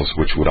materials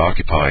which would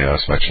occupy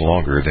us much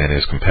longer than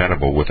is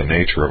compatible with the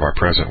nature of our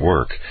present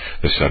work,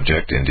 the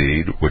subject,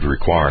 indeed, would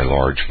require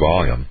large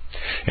volume.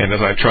 And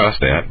as I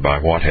trust that, by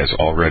what has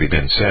already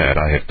been said,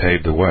 I have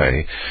paved the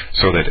way,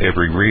 so that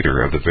every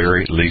reader of the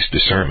very least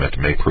discernment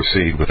may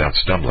proceed without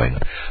stumbling,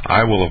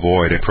 I will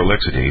avoid a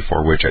prolixity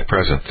for which at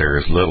present there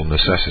is little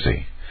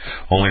necessity,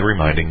 only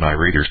reminding my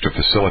readers to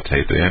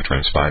facilitate the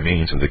entrance by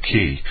means of the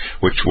key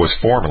which was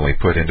formerly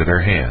put into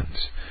their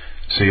hands.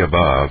 See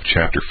above,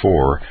 Chapter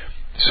 4,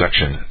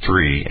 Section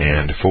 3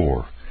 and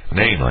 4.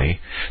 Namely,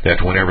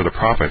 that whenever the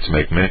prophets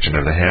make mention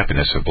of the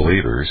happiness of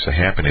believers, a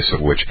happiness of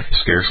which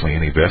scarcely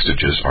any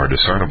vestiges are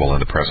discernible in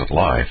the present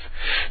life,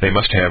 they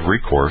must have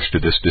recourse to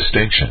this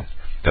distinction,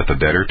 that the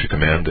better to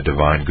commend the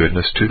divine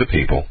goodness to the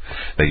people,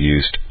 they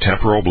used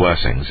temporal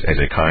blessings as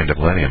a kind of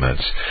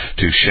lineaments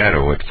to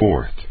shadow it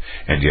forth,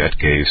 and yet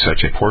gave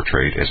such a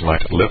portrait as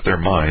might lift their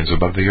minds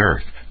above the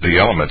earth, the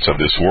elements of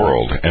this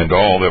world, and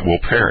all that will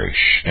perish,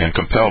 and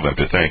compel them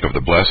to think of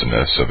the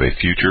blessedness of a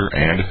future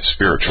and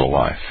spiritual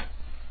life.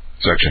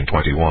 Section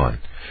 21.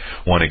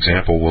 One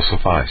example will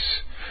suffice.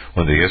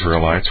 When the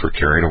Israelites were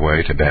carried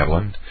away to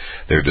Babylon,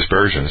 their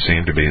dispersion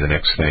seemed to be the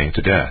next thing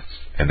to death,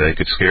 and they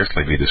could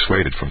scarcely be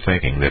dissuaded from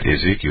thinking that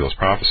Ezekiel's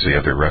prophecy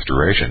of their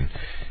restoration,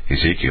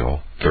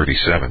 Ezekiel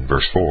 37,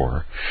 verse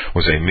 4,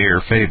 was a mere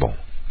fable,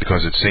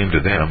 because it seemed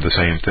to them the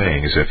same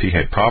thing as if he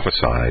had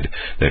prophesied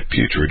that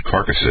putrid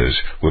carcasses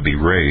would be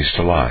raised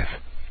to life.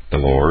 The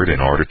Lord, in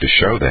order to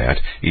show that,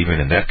 even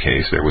in that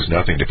case, there was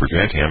nothing to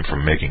prevent him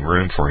from making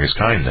room for his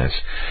kindness,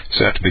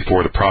 set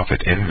before the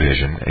prophet in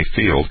vision a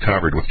field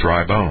covered with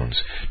dry bones,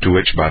 to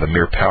which by the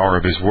mere power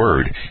of his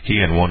word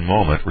he in one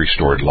moment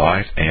restored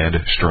life and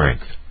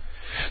strength.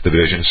 The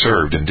vision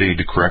served indeed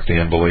to correct the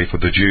unbelief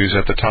of the Jews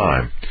at the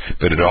time,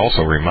 but it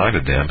also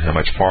reminded them how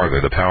much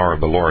farther the power of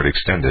the Lord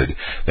extended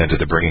than to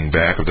the bringing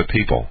back of the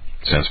people,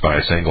 since by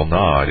a single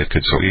nod it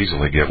could so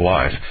easily give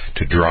life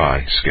to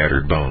dry,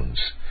 scattered bones.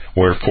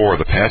 Wherefore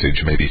the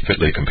passage may be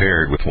fitly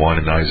compared with one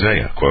in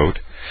Isaiah, quote,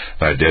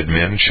 "Thy dead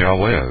men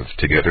shall live,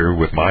 together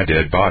with my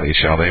dead body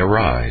shall they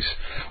arise.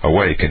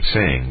 Awake and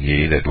sing,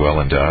 ye that dwell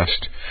in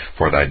dust,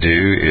 for thy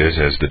dew is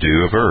as the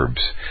dew of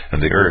herbs,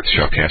 and the earth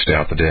shall cast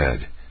out the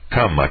dead.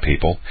 Come, my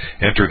people,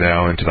 enter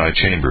thou into thy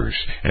chambers,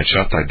 and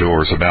shut thy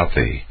doors about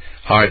thee.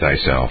 Hide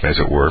thyself, as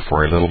it were,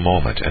 for a little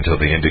moment, until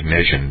the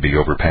indignation be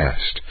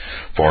overpast.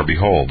 For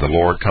behold, the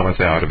Lord cometh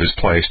out of his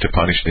place to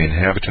punish the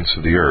inhabitants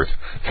of the earth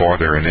for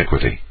their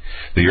iniquity.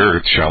 The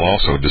earth shall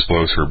also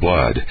disclose her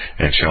blood,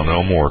 and shall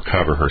no more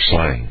cover her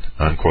slain."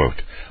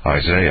 Unquote.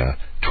 Isaiah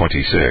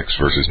 26,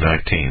 verses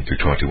 19 through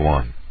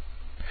 21.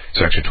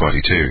 Section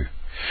 22.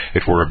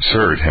 It were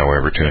absurd,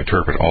 however, to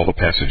interpret all the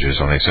passages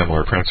on a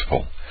similar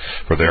principle,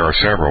 for there are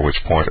several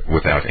which point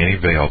without any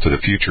veil to the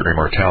future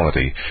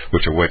immortality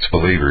which awaits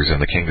believers in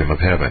the kingdom of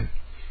heaven.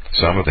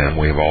 Some of them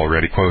we have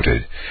already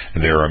quoted,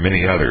 and there are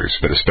many others,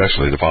 but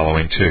especially the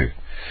following two.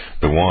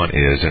 The one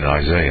is in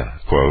Isaiah,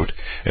 quote,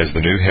 "As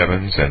the new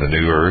heavens and the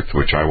new earth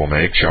which I will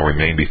make shall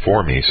remain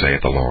before me,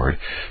 saith the Lord,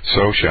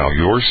 so shall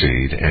your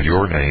seed and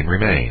your name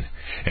remain.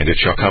 And it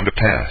shall come to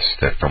pass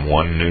that from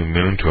one new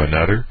moon to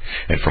another,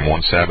 and from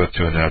one Sabbath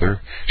to another,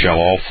 shall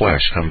all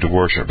flesh come to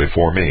worship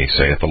before me,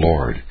 saith the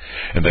Lord.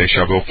 And they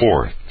shall go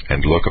forth,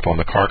 and look upon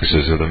the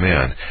carcasses of the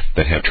men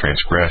that have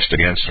transgressed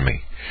against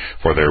me.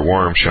 For their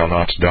worm shall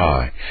not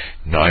die,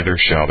 neither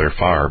shall their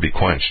fire be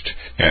quenched,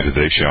 and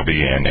they shall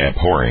be an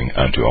abhorring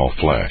unto all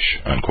flesh."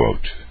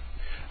 Unquote.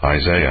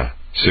 Isaiah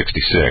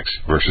 66,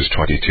 verses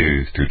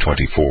 22 through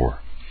 24.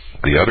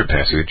 The other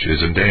passage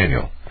is in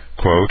Daniel.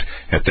 Quote,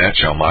 "At that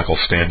shall Michael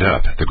stand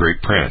up, the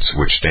great prince,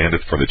 which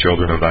standeth for the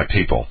children of thy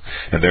people.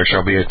 And there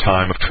shall be a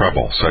time of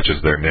trouble, such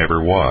as there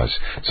never was,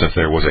 since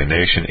there was a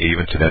nation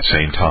even to that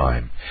same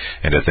time.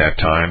 And at that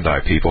time thy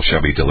people shall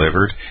be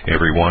delivered,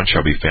 every one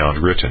shall be found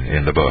written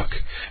in the book.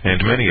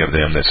 And many of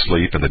them that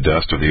sleep in the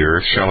dust of the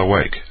earth shall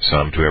awake,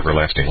 some to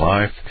everlasting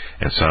life,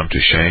 and some to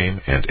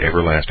shame and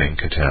everlasting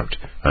contempt."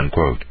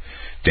 Unquote.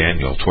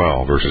 Daniel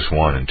 12, verses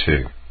 1 and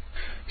 2.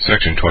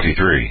 Section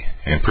 23.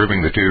 In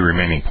proving the two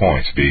remaining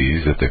points,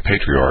 viz., that the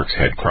patriarchs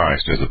had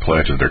Christ as the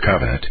pledge of their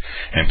covenant,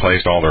 and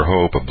placed all their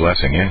hope of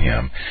blessing in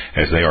him,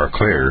 as they are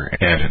clear,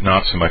 and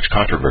not so much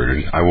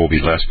controverted, I will be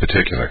less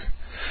particular.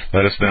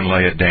 Let us then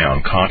lay it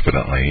down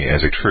confidently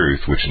as a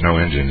truth which no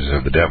engines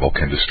of the devil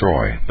can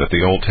destroy, that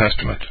the Old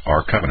Testament,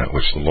 our covenant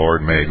which the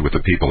Lord made with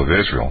the people of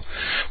Israel,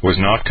 was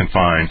not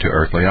confined to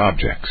earthly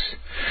objects,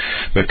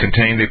 but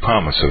contained the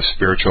promise of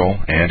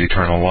spiritual and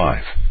eternal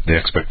life, the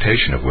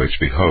expectation of which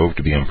behoved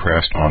to be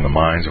impressed on the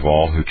minds of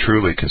all who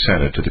truly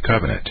consented to the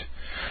covenant.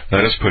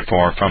 Let us put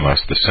far from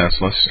us the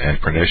senseless and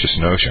pernicious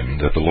notion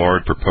that the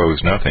Lord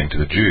proposed nothing to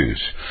the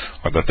Jews,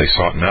 or that they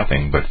sought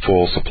nothing but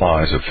full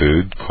supplies of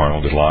food,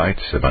 carnal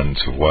delights,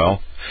 abundance of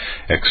wealth,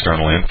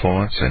 external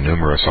influence, and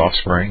numerous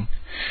offspring,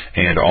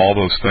 and all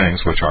those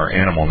things which our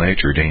animal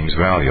nature deems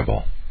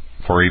valuable.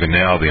 For even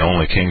now the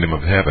only kingdom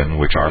of heaven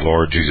which our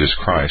Lord Jesus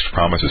Christ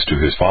promises to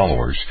his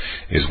followers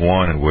is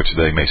one in which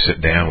they may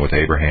sit down with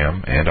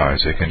Abraham and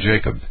Isaac and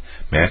Jacob.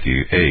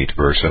 Matthew 8,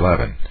 verse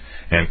 11.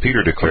 And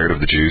Peter declared of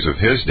the Jews of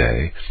his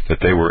day that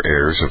they were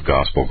heirs of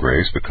gospel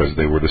grace because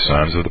they were the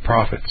sons of the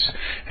prophets,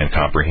 and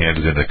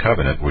comprehended in the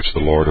covenant which the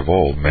Lord of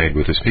old made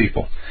with his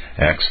people.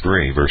 Acts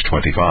 3, verse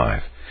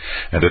 25.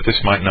 And that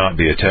this might not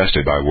be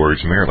attested by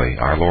words merely,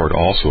 our Lord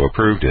also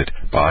approved it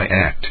by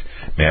act.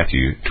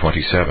 Matthew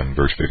 27,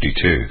 verse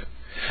 52.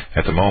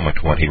 At the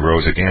moment when he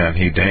rose again,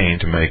 he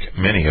deigned to make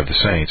many of the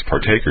saints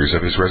partakers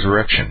of his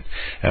resurrection,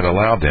 and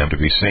allowed them to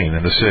be seen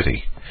in the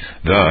city,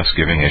 thus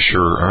giving a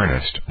sure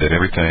earnest that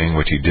everything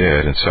which he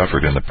did and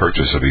suffered in the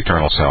purchase of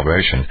eternal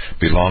salvation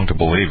belonged to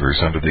believers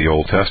under the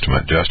Old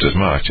Testament just as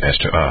much as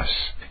to us.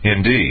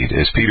 Indeed,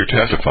 as Peter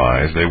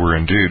testifies, they were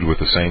endued with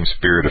the same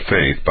spirit of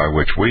faith by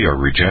which we are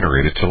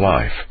regenerated to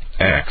life.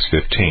 Acts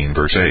 15,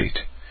 verse 8.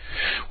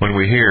 When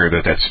we hear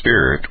that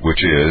Spirit,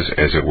 which is,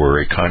 as it were,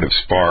 a kind of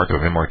spark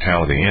of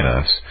immortality in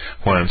us,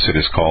 whence it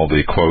is called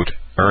the, quote,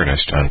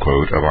 earnest,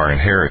 unquote, of our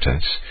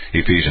inheritance,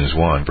 Ephesians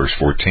 1, verse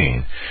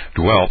 14,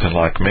 dwelt in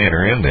like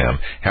manner in them,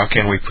 how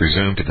can we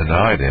presume to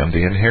deny them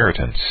the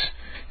inheritance?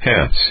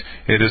 Hence,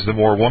 it is the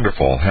more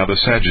wonderful how the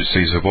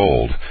Sadducees of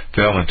old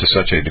fell into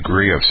such a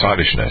degree of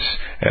sottishness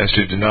as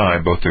to deny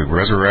both the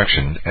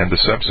resurrection and the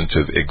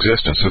substantive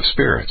existence of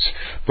spirits,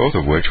 both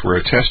of which were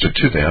attested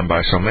to them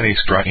by so many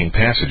striking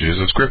passages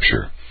of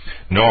Scripture.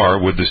 Nor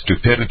would the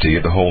stupidity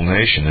of the whole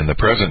nation in the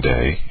present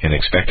day, in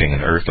expecting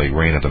an earthly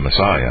reign of the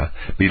Messiah,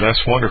 be less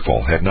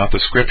wonderful had not the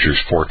Scriptures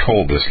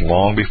foretold this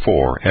long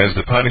before as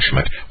the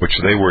punishment which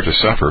they were to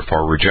suffer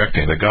for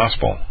rejecting the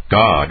gospel,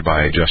 God,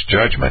 by a just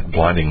judgment,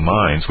 blinding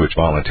minds which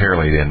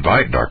voluntarily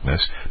invite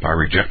darkness by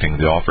rejecting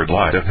the offered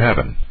light of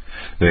heaven.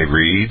 They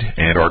read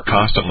and are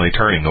constantly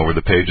turning over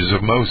the pages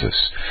of Moses,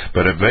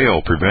 but a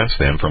veil prevents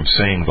them from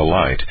seeing the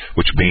light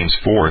which beams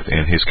forth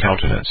in his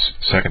countenance.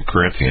 2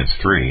 Corinthians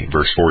 3,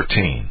 verse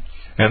 14.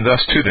 And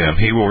thus to them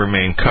he will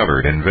remain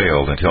covered and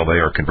veiled until they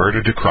are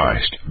converted to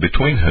Christ,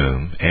 between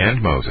whom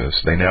and Moses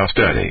they now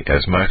study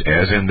as much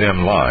as in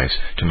them lies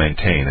to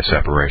maintain a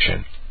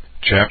separation.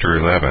 Chapter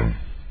 11.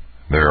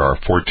 There are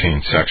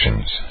 14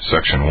 sections.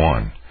 Section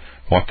 1.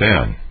 What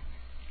then?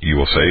 You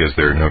will say, is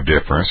there no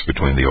difference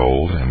between the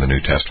Old and the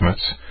New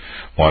Testaments?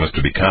 What is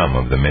to become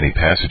of the many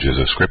passages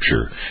of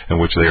Scripture in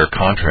which they are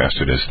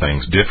contrasted as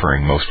things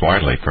differing most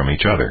widely from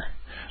each other?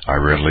 I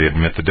readily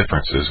admit the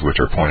differences which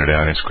are pointed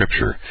out in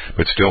Scripture,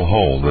 but still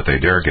hold that they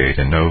derogate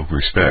in no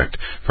respect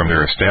from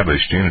their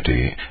established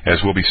unity,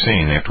 as will be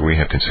seen after we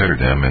have considered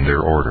them in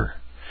their order.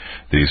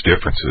 These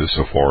differences,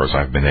 so far as I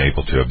have been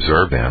able to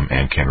observe them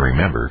and can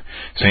remember,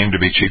 seem to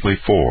be chiefly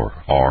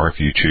four, or if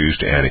you choose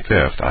to add a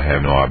fifth, I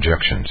have no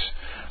objections.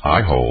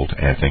 I hold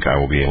and think I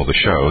will be able to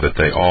show that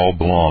they all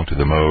belong to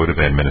the mode of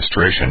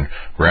administration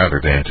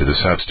rather than to the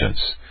substance.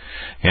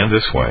 In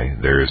this way,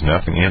 there is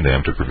nothing in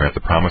them to prevent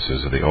the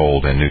promises of the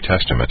Old and New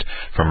Testament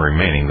from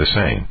remaining the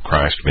same,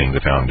 Christ being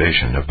the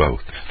foundation of both.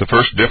 The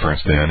first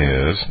difference, then,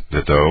 is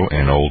that though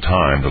in old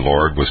time the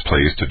Lord was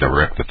pleased to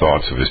direct the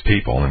thoughts of his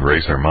people and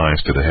raise their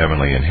minds to the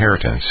heavenly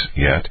inheritance,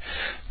 yet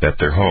that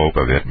their hope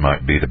of it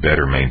might be the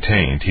better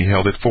maintained, he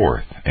held it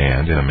forth,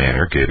 and in a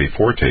manner gave a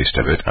foretaste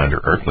of it under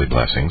earthly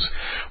blessings,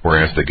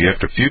 whereas the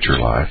gift of future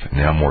life,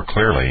 now more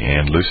clearly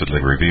and lucidly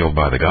revealed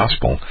by the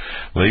gospel,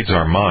 leads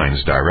our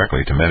minds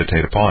directly to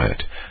meditate upon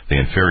it, the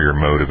inferior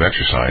mode of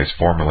exercise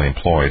formerly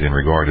employed in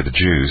regard to the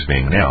Jews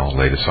being now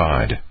laid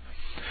aside.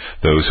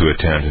 Those who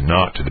attend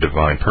not to the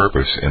divine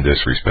purpose in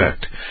this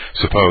respect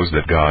suppose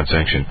that God's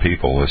ancient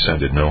people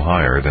ascended no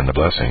higher than the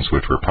blessings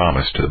which were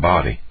promised to the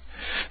body.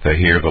 They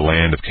hear the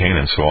land of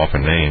Canaan so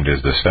often named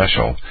as the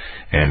special,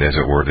 and as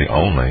it were the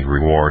only,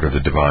 reward of the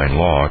divine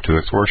law to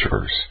its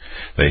worshippers.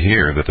 They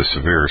hear that the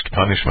severest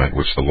punishment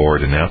which the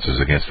Lord announces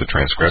against the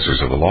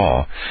transgressors of the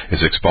law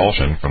is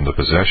expulsion from the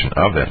possession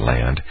of that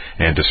land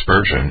and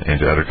dispersion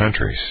into other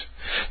countries.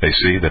 They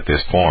see that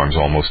this forms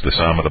almost the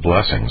sum of the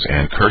blessings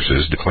and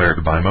curses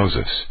declared by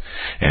Moses.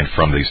 And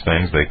from these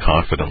things they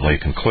confidently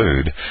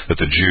conclude that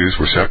the Jews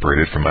were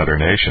separated from other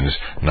nations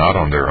not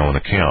on their own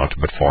account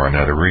but for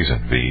another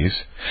reason, viz.,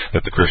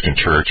 that the Christian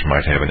church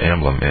might have an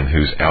emblem in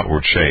whose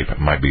outward shape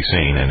might be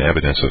seen an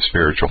evidence of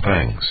spiritual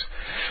things.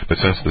 But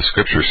since the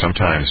Scripture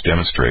sometimes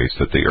demonstrates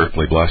that the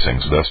earthly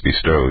blessings thus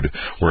bestowed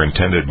were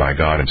intended by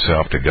God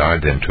himself to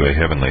guide them to a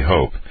heavenly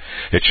hope,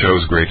 it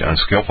shows great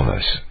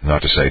unskillfulness,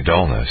 not to say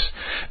dullness,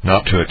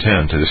 not to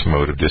attend to this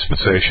mode of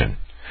dispensation.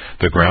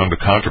 The ground of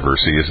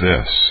controversy is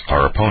this: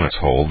 our opponents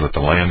hold that the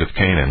land of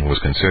Canaan was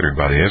considered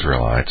by the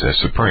Israelites as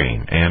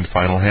supreme and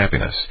final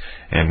happiness,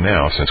 and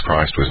now, since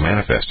Christ was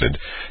manifested,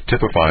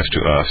 typifies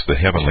to us the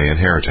heavenly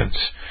inheritance.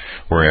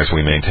 Whereas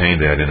we maintain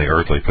that in the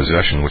earthly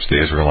possession which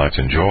the Israelites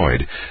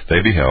enjoyed,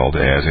 they beheld,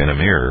 as in a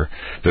mirror,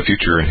 the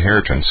future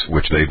inheritance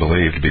which they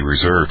believed to be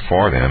reserved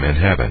for them in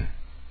heaven.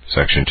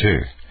 Section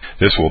 2.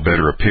 This will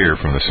better appear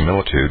from the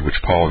similitude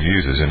which Paul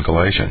uses in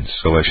Galatians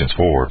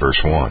 4, verse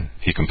 1.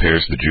 He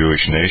compares the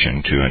Jewish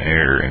nation to an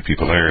heir in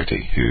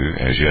pupillarity, who,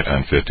 as yet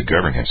unfit to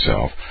govern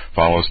himself,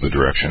 follows the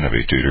direction of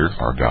a tutor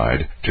or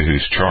guide to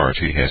whose charge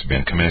he has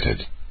been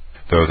committed.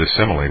 Though this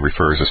simile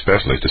refers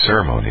especially to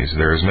ceremonies,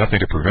 there is nothing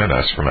to prevent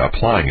us from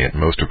applying it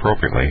most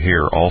appropriately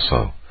here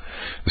also.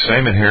 The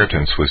same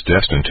inheritance was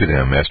destined to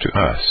them as to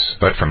us,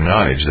 but from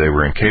knowledge they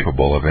were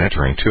incapable of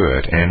entering to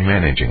it and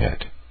managing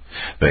it.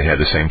 They had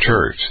the same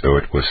church, though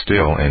it was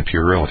still in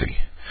puerility.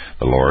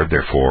 The Lord,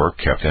 therefore,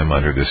 kept them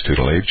under this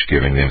tutelage,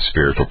 giving them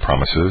spiritual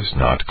promises,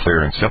 not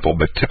clear and simple,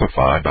 but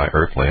typified by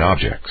earthly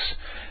objects.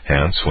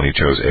 Hence, when he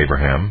chose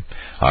Abraham,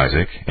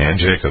 Isaac, and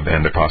Jacob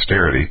and their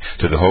posterity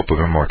to the hope of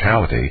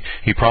immortality,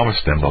 he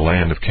promised them the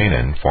land of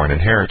Canaan for an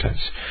inheritance,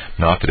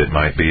 not that it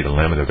might be the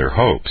limit of their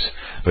hopes,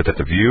 but that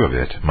the view of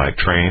it might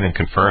train and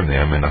confirm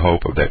them in the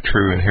hope of that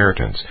true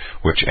inheritance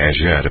which as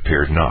yet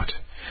appeared not.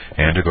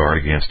 And to guard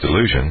against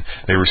delusion,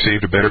 they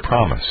received a better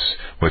promise,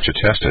 which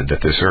attested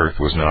that this earth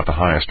was not the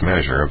highest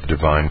measure of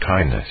divine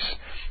kindness.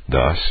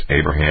 Thus,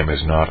 Abraham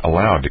is not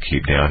allowed to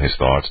keep down his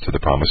thoughts to the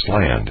promised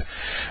land.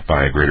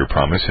 By a greater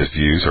promise, his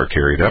views are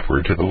carried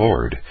upward to the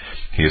Lord.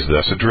 He is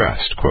thus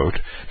addressed, quote,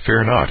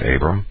 "Fear not,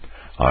 Abram,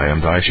 I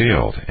am thy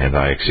shield, and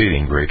thy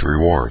exceeding great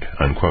reward,"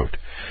 unquote.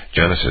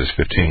 Genesis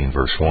 15,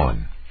 verse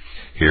 1.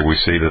 Here we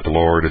see that the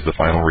Lord is the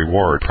final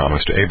reward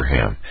promised to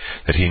Abraham,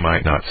 that he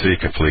might not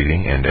seek a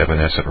fleeting and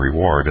evanescent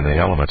reward in the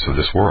elements of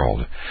this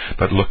world,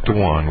 but look to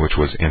one which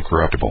was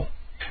incorruptible.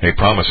 A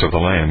promise of the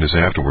land is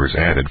afterwards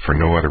added for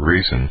no other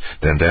reason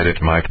than that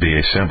it might be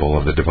a symbol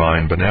of the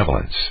divine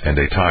benevolence, and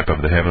a type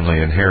of the heavenly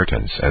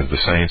inheritance, as the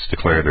saints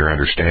declare their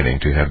understanding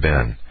to have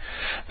been.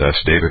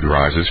 Thus David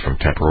rises from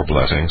temporal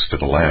blessings to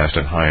the last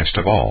and highest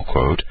of all,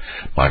 quote,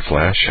 "My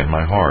flesh and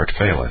my heart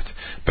faileth,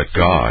 but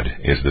God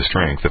is the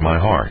strength of my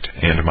heart,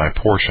 and my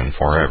portion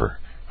forever,"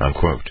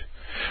 unquote.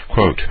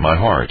 Quote, "My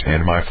heart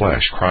and my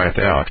flesh crieth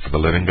out for the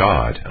living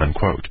God,"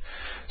 unquote.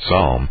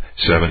 Psalm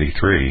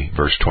 73,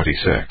 verse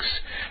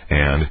 26,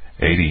 and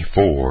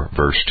 84,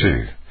 verse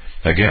 2.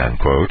 Again,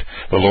 quote,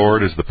 "The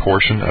Lord is the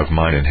portion of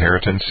mine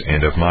inheritance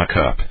and of my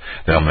cup.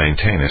 Thou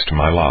maintainest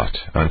my lot,"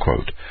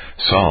 unquote.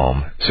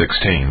 Psalm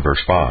 16, verse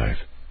 5.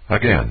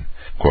 Again,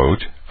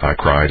 quote, "I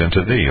cried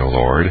unto thee, O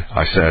Lord.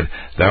 I said,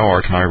 Thou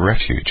art my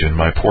refuge and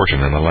my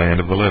portion in the land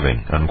of the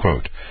living,"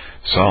 unquote.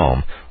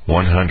 Psalm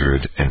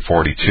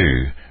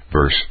 142,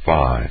 verse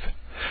 5.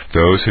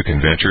 Those who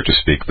can venture to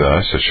speak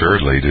thus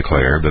assuredly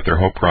declare that their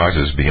hope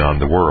rises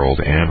beyond the world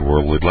and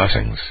worldly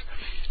blessings.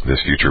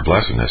 This future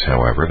blessedness,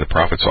 however, the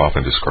prophets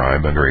often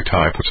describe under a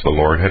type which the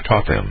Lord had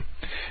taught them.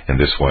 In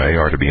this way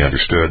are to be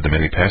understood the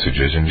many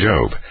passages in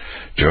Job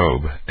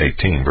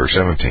 18, verse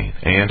 17,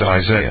 and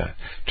Isaiah,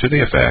 to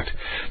the effect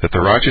that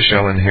the righteous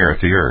shall inherit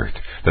the earth,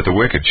 that the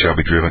wicked shall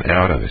be driven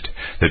out of it,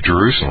 that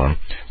Jerusalem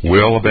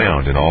will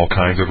abound in all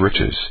kinds of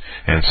riches,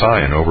 and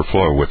Zion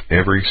overflow with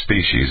every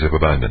species of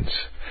abundance.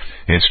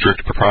 In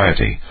strict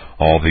propriety,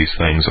 all these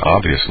things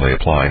obviously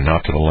apply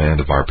not to the land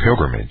of our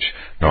pilgrimage,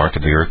 nor to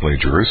the earthly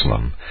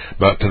Jerusalem,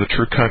 but to the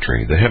true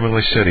country, the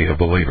heavenly city of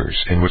believers,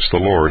 in which the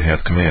Lord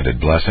hath commanded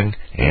blessing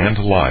and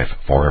life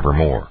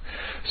forevermore.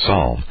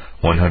 Psalm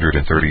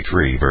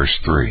 133, verse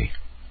 3.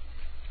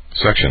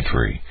 Section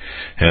 3.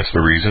 Hence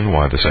the reason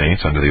why the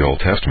saints under the Old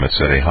Testament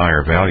set a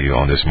higher value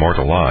on this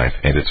mortal life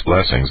and its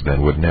blessings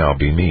than would now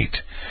be meet.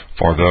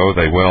 For though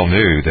they well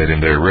knew that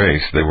in their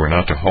race they were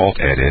not to halt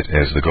at it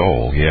as the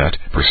goal, yet,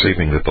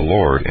 perceiving that the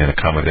Lord, in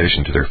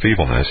accommodation to their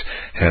feebleness,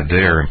 had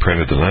there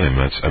imprinted the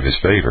lineaments of his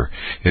favor,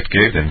 it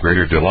gave them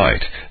greater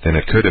delight than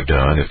it could have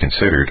done if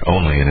considered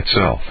only in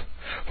itself.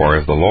 For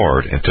as the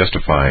Lord, in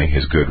testifying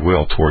his good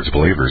will towards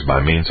believers by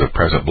means of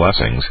present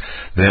blessings,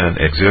 then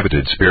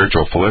exhibited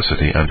spiritual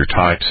felicity under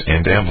types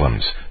and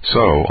emblems,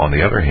 so, on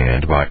the other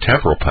hand, by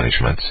temporal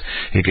punishments,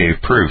 he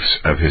gave proofs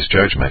of his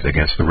judgment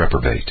against the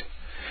reprobate.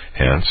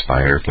 Hence,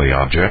 by earthly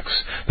objects,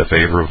 the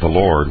favor of the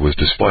Lord was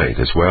displayed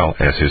as well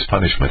as his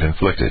punishment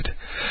inflicted.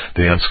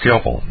 The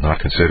unskillful, not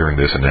considering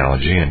this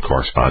analogy and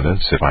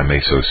correspondence, if I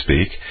may so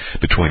speak,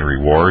 between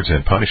rewards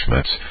and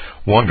punishments,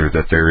 wonder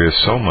that there is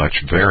so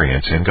much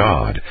variance in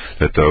God,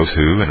 that those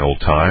who in old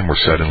time were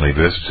suddenly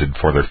visited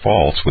for their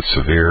faults with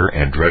severe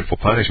and dreadful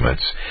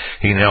punishments,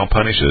 he now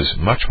punishes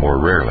much more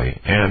rarely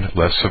and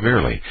less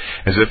severely,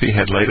 as if he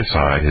had laid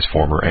aside his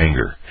former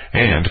anger.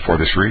 And for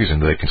this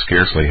reason they can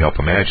scarcely help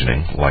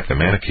imagining, like the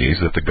Manichees,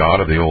 that the God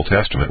of the Old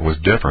Testament was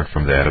different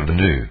from that of the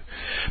New.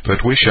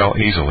 But we shall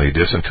easily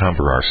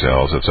disencumber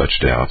ourselves of such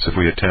doubts if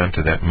we attend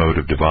to that mode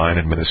of divine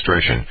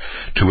administration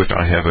to which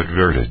I have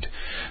adverted,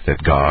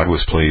 that God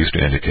was pleased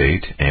to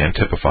indicate and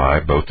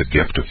typify both the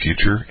gift of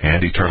future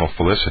and eternal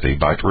felicity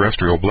by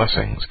terrestrial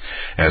blessings,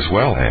 as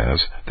well as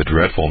the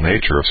dreadful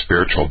nature of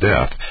spiritual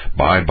death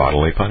by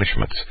bodily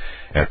punishments,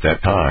 at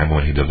that time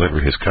when he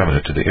delivered his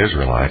covenant to the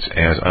Israelites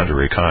as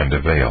under a kind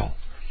of veil.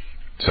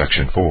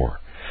 Section 4.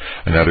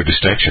 Another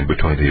distinction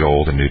between the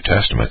Old and New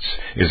Testaments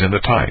is in the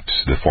types,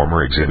 the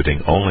former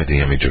exhibiting only the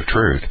image of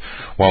truth,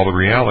 while the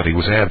reality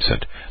was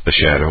absent, the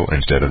shadow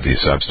instead of the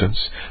substance,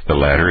 the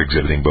latter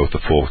exhibiting both the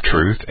full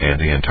truth and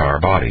the entire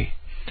body.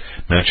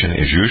 Mention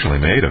is usually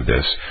made of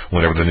this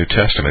whenever the New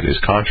Testament is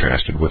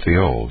contrasted with the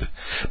Old,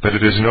 but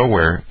it is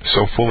nowhere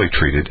so fully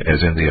treated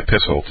as in the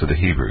Epistle to the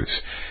Hebrews,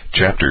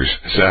 chapters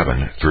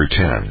 7 through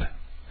 10.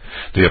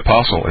 The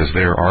apostle is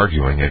there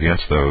arguing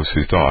against those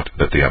who thought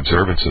that the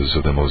observances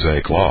of the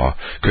Mosaic law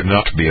could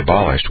not be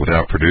abolished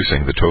without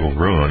producing the total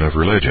ruin of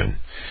religion.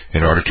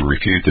 In order to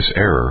refute this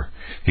error,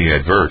 he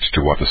adverts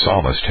to what the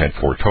psalmist had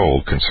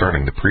foretold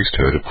concerning the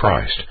priesthood of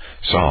Christ,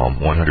 Psalm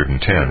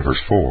 110,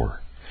 verse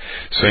 4.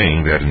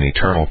 Saying that an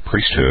eternal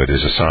priesthood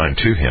is assigned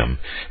to him,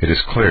 it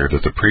is clear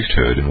that the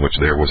priesthood in which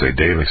there was a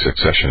daily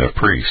succession of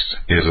priests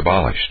is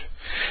abolished.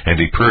 And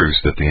he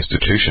proves that the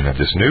institution of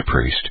this new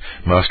priest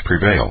must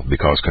prevail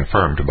because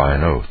confirmed by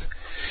an oath.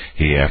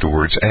 He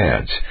afterwards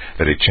adds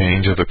that a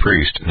change of the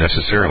priest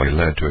necessarily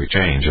led to a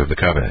change of the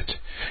covenant,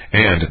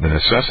 and the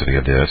necessity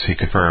of this he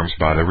confirms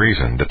by the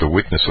reason that the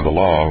weakness of the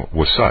law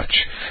was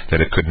such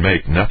that it could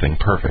make nothing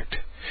perfect.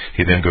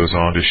 He then goes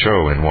on to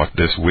show in what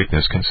this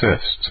weakness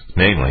consists,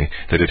 namely,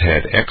 that it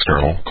had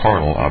external,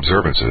 carnal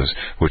observances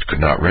which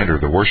could not render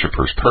the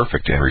worshippers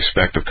perfect in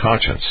respect of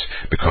conscience,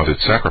 because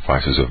its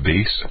sacrifices of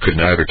beasts could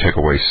neither take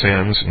away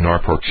sins nor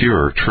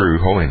procure true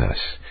holiness.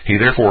 He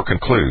therefore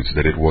concludes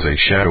that it was a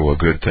shadow of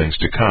good things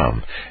to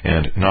come,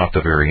 and not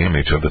the very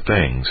image of the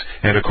things,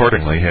 and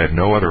accordingly had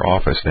no other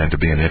office than to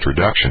be an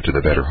introduction to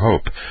the better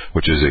hope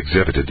which is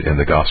exhibited in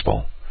the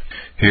gospel.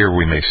 Here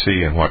we may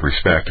see in what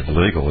respect the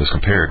legal is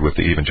compared with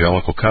the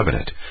evangelical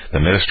covenant,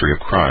 the ministry of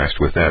Christ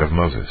with that of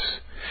Moses.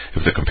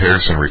 If the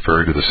comparison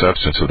referred to the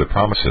substance of the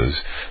promises,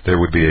 there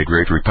would be a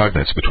great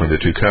repugnance between the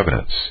two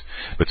covenants.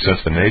 But since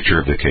the nature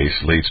of the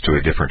case leads to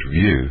a different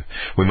view,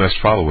 we must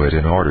follow it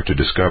in order to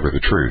discover the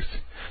truth.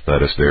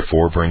 Let us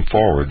therefore bring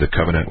forward the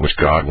covenant which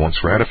God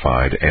once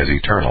ratified as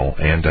eternal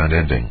and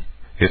unending.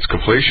 Its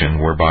completion,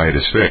 whereby it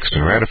is fixed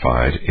and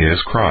ratified,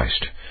 is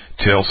Christ.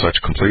 Till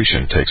such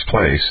completion takes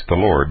place, the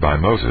Lord, by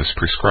Moses,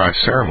 prescribes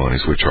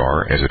ceremonies which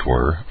are, as it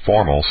were,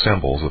 formal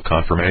symbols of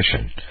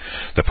confirmation.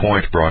 The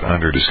point brought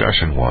under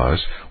discussion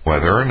was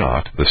whether or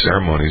not the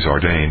ceremonies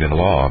ordained in the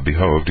law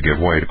behoved to give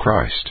way to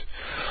Christ.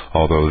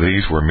 Although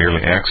these were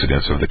merely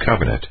accidents of the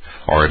covenant,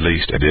 or at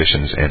least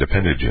additions and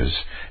appendages,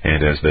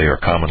 and as they are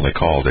commonly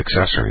called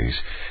accessories,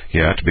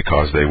 yet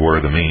because they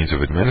were the means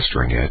of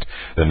administering it,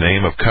 the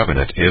name of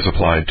covenant is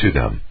applied to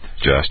them,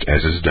 just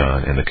as is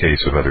done in the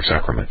case of other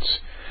sacraments.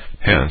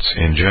 Hence,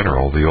 in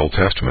general, the Old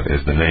Testament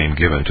is the name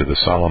given to the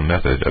solemn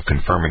method of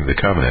confirming the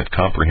covenant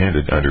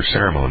comprehended under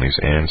ceremonies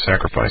and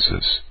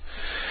sacrifices.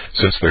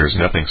 Since there is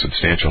nothing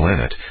substantial in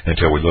it,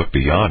 until we look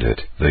beyond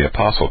it, the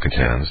apostle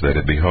contends that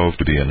it behoved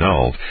to be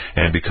annulled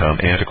and become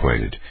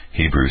antiquated,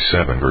 Hebrews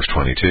 7, verse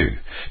 22,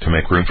 to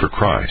make room for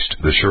Christ,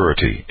 the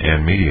surety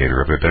and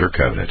mediator of a better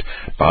covenant,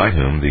 by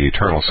whom the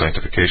eternal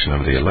sanctification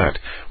of the elect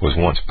was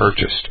once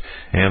purchased,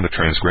 and the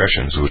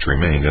transgressions which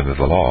remained under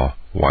the law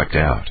wiped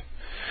out.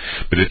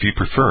 But if you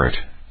prefer it,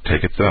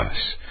 take it thus,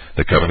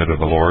 The covenant of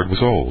the Lord was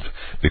old,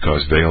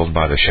 because veiled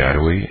by the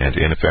shadowy and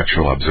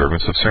ineffectual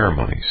observance of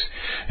ceremonies,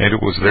 and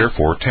it was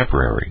therefore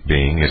temporary,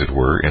 being, as it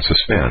were, in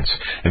suspense,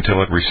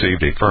 until it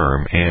received a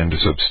firm and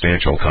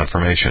substantial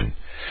confirmation.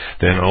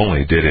 Then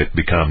only did it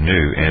become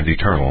new and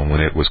eternal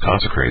when it was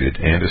consecrated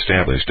and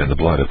established in the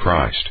blood of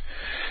Christ.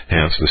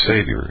 Hence the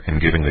Savior, in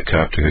giving the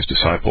cup to his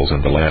disciples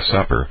in the Last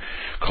Supper,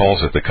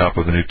 calls it the cup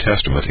of the New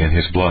Testament in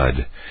his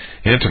blood,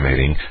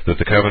 intimating that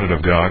the covenant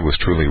of God was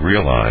truly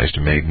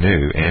realized, made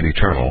new and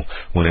eternal,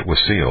 when it was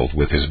sealed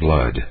with his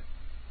blood.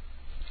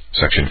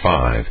 Section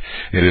 5.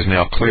 It is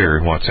now clear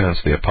in what sense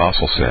the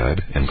Apostle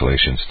said, in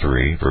Galatians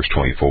 3, verse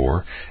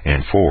 24,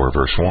 and 4,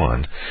 verse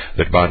 1,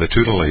 that by the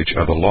tutelage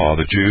of the law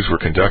the Jews were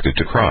conducted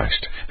to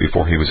Christ,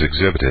 before he was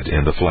exhibited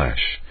in the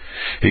flesh.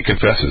 He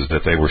confesses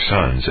that they were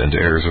sons and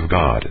heirs of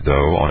God,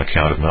 though, on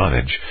account of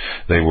nonage,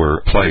 they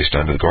were placed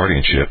under the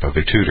guardianship of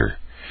a tutor.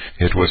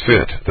 It was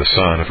fit, the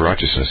Son of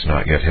Righteousness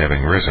not yet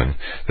having risen,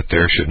 that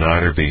there should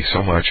neither be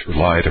so much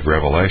light of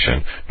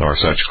revelation, nor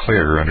such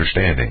clear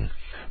understanding.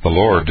 The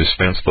Lord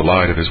dispensed the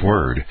light of his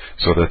word,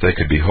 so that they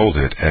could behold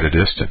it at a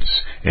distance,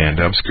 and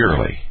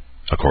obscurely.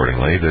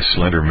 Accordingly, this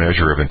slender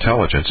measure of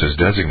intelligence is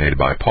designated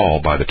by Paul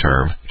by the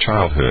term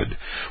childhood,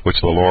 which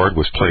the Lord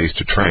was pleased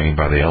to train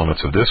by the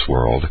elements of this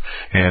world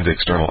and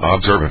external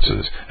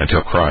observances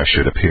until Christ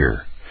should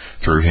appear.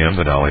 Through him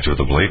the knowledge of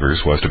the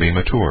believers was to be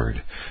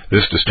matured.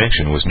 This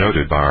distinction was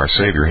noted by our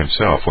Savior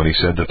himself when he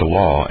said that the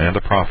law and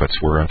the prophets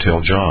were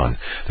until John,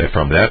 that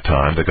from that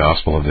time the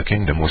gospel of the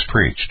kingdom was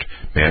preached.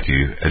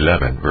 Matthew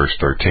 11, verse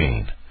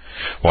 13.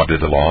 What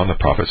did the law and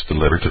the prophets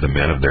deliver to the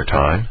men of their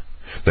time?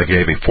 They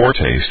gave a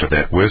foretaste of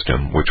that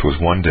wisdom which was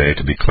one day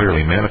to be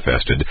clearly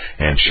manifested,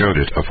 and showed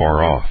it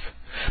afar off.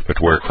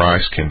 But where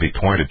Christ can be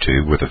pointed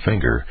to with a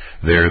finger,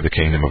 there the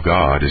kingdom of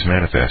God is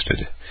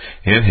manifested.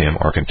 In him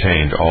are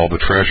contained all the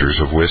treasures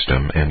of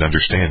wisdom and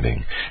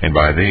understanding, and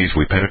by these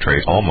we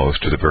penetrate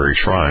almost to the very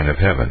shrine of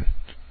heaven.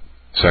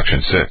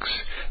 Section 6.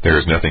 There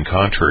is nothing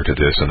contrary to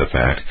this in the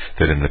fact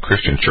that in the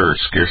Christian church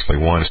scarcely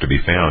one is to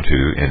be found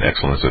who, in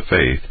excellence of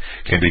faith,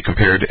 can be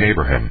compared to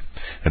Abraham,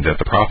 and that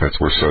the prophets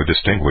were so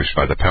distinguished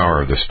by the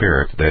power of the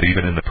Spirit that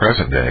even in the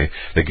present day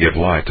they give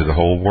light to the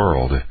whole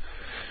world.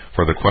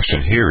 For the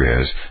question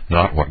here is,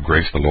 not what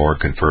grace the Lord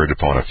conferred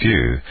upon a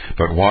few,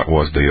 but what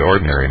was the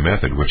ordinary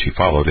method which he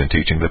followed in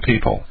teaching the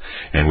people,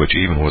 and which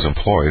even was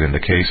employed in the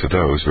case of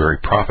those very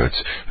prophets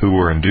who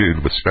were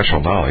endued with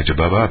special knowledge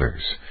above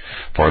others.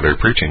 For their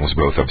preaching was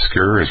both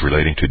obscure as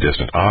relating to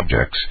distant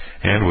objects,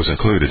 and was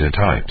included in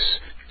types.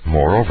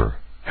 Moreover,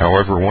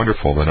 however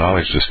wonderful the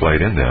knowledge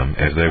displayed in them,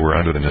 as they were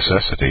under the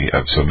necessity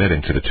of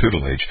submitting to the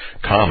tutelage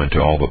common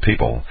to all the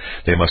people,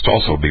 they must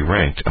also be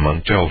ranked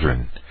among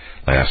children.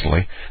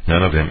 Lastly,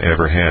 none of them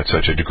ever had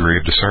such a degree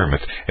of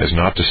discernment as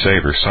not to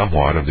savor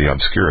somewhat of the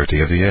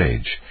obscurity of the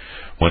age.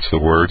 Whence the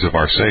words of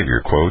our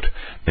Savior, quote,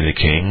 "Many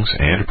kings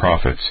and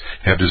prophets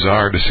have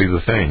desired to see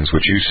the things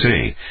which you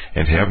see,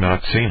 and have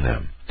not seen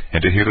them,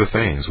 and to hear the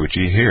things which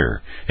ye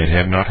hear, and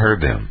have not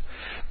heard them.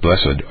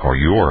 Blessed are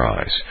your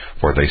eyes,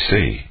 for they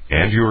see,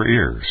 and your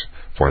ears,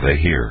 for they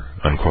hear,"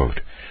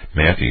 unquote.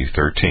 Matthew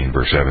 13,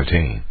 verse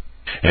 17.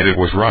 And it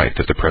was right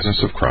that the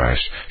presence of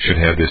Christ should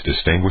have this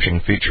distinguishing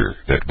feature,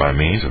 that by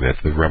means of it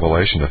the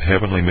revelation of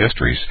heavenly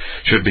mysteries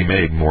should be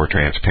made more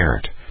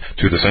transparent.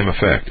 To the same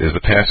effect is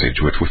the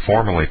passage which we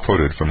formerly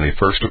quoted from the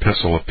first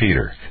epistle of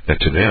Peter, that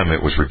to them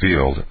it was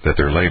revealed that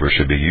their labor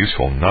should be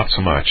useful not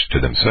so much to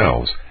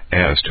themselves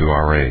as to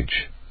our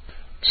age.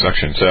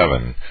 Section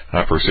 7.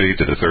 I proceed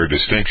to the third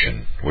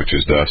distinction, which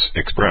is thus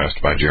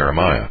expressed by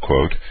Jeremiah,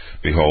 quote,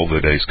 "Behold,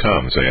 the days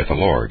come, saith the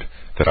Lord,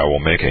 that I will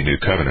make a new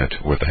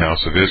covenant with the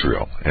house of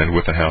Israel and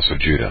with the house of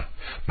Judah,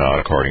 not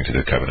according to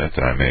the covenant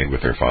that I made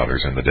with their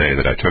fathers in the day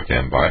that I took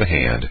them by the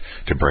hand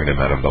to bring them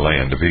out of the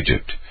land of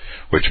Egypt,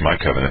 which my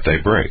covenant they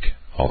break,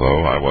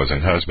 although I was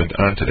an husband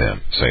unto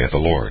them, saith the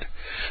Lord.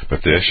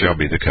 But this shall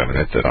be the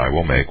covenant that I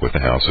will make with the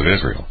house of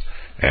Israel.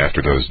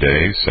 After those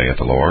days, saith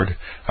the Lord,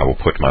 I will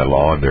put my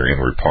law in their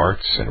inward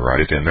parts, and write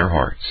it in their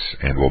hearts,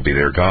 and will be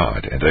their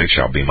God, and they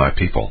shall be my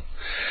people.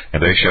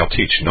 And they shall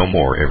teach no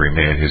more every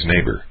man his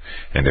neighbor,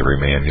 and every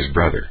man his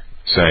brother,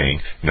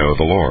 saying, Know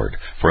the Lord,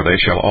 for they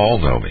shall all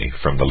know me,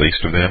 from the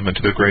least of them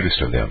unto the greatest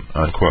of them,"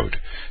 unquote.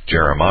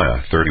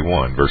 Jeremiah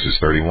 31, verses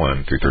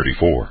 31 through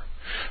 34.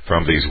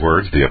 From these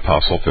words the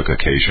apostle took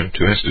occasion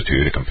to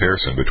institute a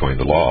comparison between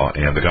the law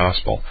and the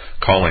gospel,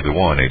 calling the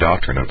one a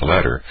doctrine of the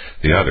letter,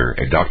 the other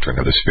a doctrine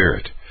of the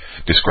Spirit,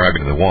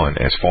 describing the one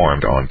as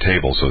formed on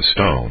tables of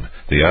stone,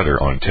 the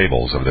other on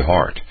tables of the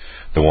heart,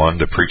 the one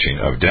the preaching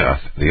of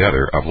death, the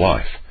other of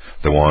life,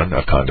 the one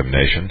of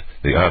condemnation,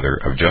 the other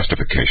of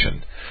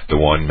justification, the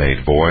one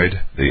made void,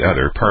 the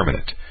other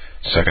permanent.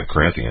 2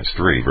 Corinthians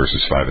 3,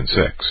 verses 5 and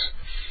 6.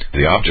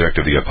 The object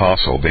of the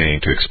apostle being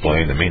to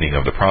explain the meaning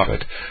of the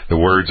prophet, the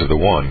words of the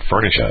one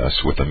furnish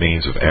us with the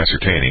means of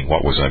ascertaining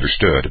what was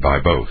understood by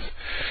both.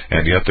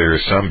 And yet there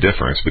is some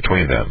difference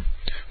between them,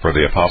 for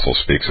the apostle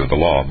speaks of the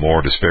law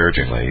more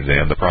disparagingly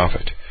than the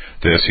prophet.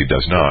 This he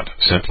does not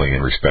simply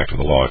in respect of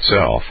the law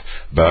itself,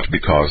 but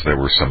because there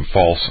were some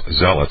false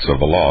zealots of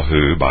the law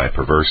who, by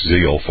perverse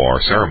zeal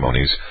for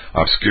ceremonies,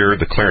 obscured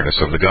the clearness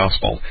of the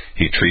gospel.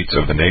 He treats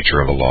of the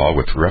nature of the law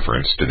with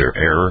reference to their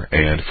error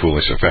and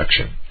foolish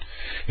affection.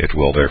 It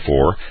will,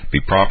 therefore, be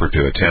proper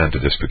to attend to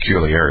this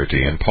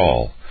peculiarity in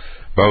Paul.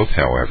 Both,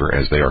 however,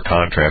 as they are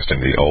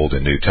contrasting the Old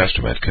and New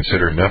Testament,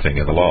 consider nothing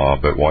in the law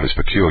but what is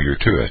peculiar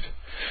to it.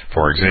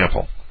 For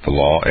example, the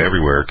law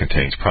everywhere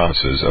contains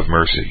promises of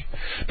mercy,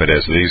 but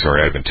as these are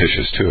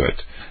adventitious to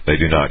it, they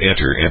do not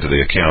enter into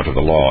the account of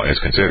the law as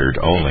considered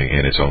only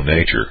in its own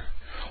nature.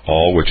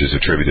 All which is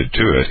attributed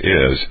to it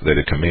is that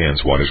it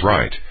commands what is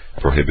right,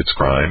 prohibits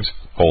crimes,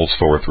 holds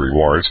forth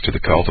rewards to the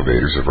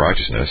cultivators of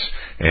righteousness,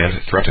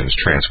 and threatens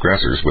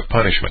transgressors with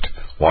punishment,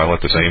 while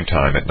at the same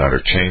time it neither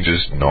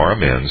changes nor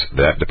amends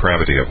that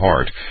depravity of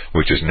heart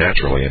which is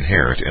naturally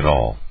inherent in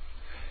all.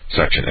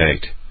 Section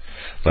 8.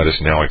 Let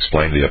us now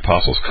explain the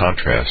Apostles'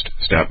 contrast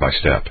step by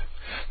step.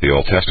 The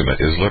Old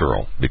Testament is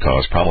literal,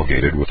 because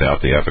promulgated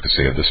without the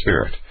efficacy of the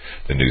Spirit.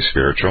 The New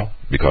spiritual,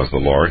 because the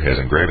Lord has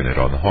engraven it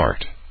on the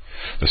heart.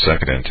 The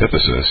second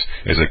antithesis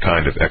is a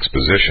kind of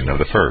exposition of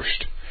the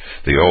first.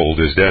 The old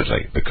is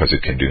deadly, because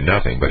it can do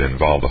nothing but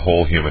involve the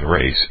whole human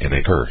race in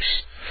a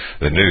curse.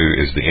 The new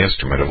is the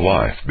instrument of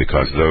life,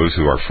 because those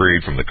who are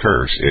freed from the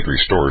curse it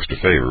restores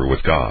to favor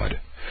with God.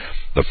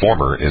 The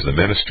former is the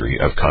ministry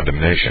of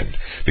condemnation,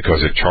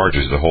 because it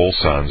charges the whole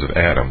sons of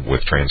Adam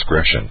with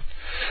transgression.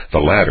 The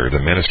latter the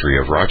ministry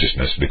of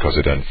righteousness, because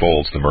it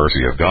unfolds the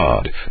mercy of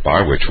God,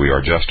 by which we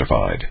are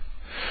justified.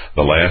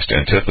 The last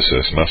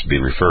antithesis must be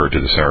referred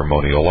to the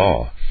ceremonial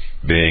law.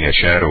 Being a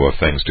shadow of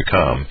things to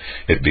come,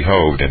 it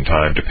behoved in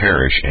time to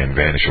perish and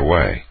vanish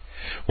away.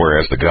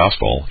 Whereas the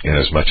gospel,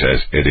 inasmuch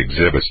as it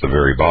exhibits the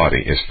very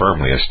body, is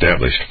firmly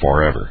established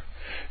forever.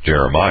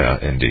 Jeremiah,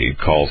 indeed,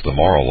 calls the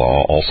moral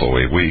law also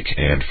a weak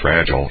and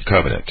fragile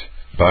covenant,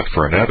 but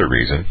for another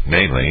reason,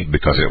 namely,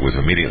 because it was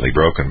immediately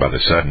broken by the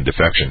sudden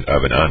defection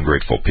of an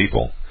ungrateful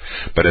people.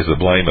 But as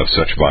the blame of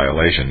such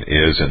violation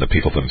is in the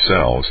people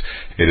themselves,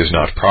 it is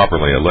not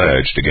properly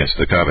alleged against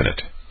the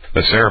covenant.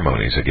 The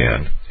ceremonies,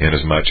 again,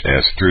 inasmuch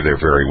as through their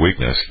very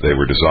weakness they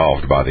were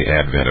dissolved by the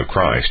advent of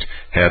Christ,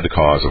 had the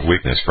cause of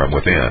weakness from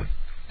within.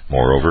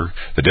 Moreover,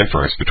 the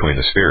difference between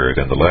the spirit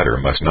and the letter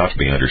must not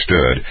be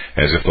understood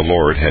as if the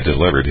Lord had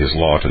delivered his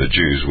law to the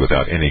Jews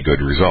without any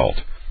good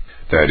result.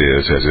 That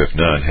is, as if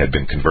none had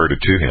been converted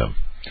to him.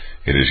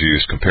 It is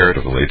used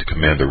comparatively to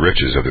commend the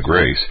riches of the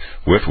grace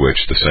with which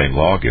the same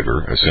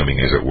lawgiver, assuming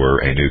as it were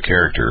a new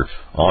character,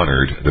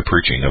 honored the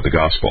preaching of the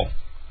gospel.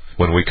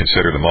 When we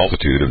consider the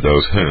multitude of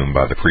those whom,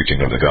 by the preaching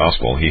of the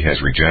gospel, he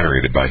has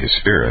regenerated by his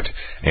Spirit,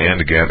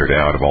 and gathered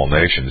out of all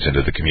nations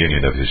into the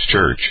communion of his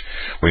church,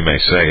 we may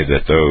say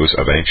that those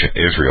of ancient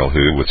Israel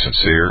who, with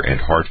sincere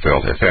and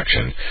heartfelt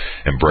affection,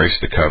 embraced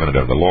the covenant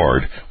of the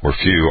Lord, were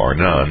few or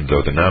none,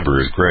 though the number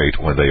is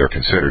great when they are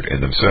considered in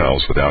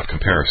themselves without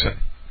comparison.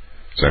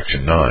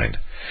 Section 9.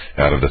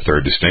 Out of the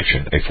third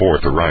distinction, a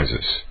fourth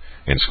arises.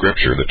 In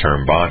Scripture, the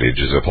term bondage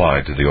is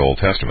applied to the Old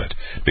Testament,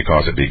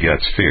 because it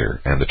begets fear,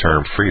 and the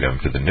term freedom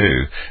to the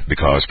New,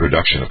 because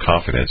production of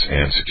confidence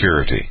and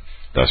security.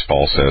 Thus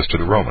Paul says to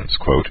the Romans,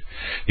 quote,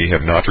 "Ye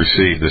have not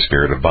received the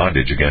spirit of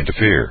bondage again to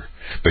fear,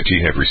 but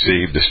ye have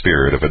received the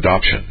spirit of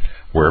adoption,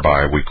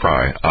 whereby we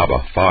cry, Abba,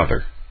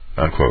 Father."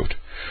 Unquote.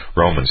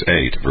 Romans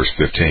 8, verse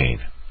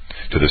 15.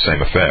 To the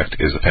same effect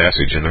is the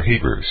passage in the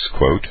Hebrews,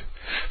 quote,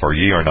 "For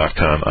ye are not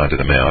come unto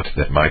the mount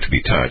that might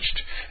be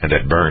touched, and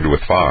that burned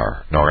with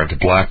fire, nor unto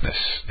blackness,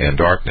 and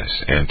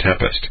darkness, and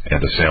tempest, and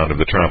the sound of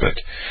the trumpet,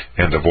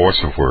 and the voice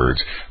of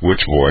words,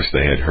 which voice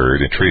they had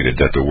heard entreated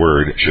that the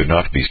word should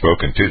not be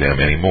spoken to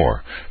them any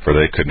more, for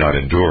they could not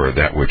endure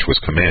that which was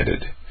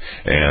commanded.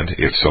 And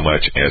if so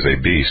much as a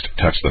beast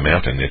touch the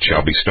mountain, it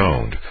shall be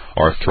stoned,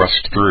 or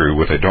thrust through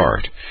with a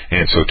dart.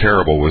 And so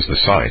terrible was the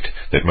sight,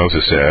 that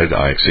Moses said,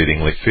 I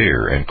exceedingly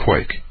fear and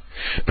quake.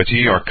 But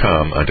ye are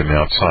come unto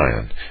Mount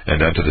Sion,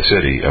 and unto the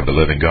city of the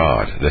living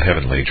God, the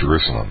heavenly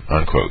Jerusalem,"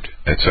 unquote,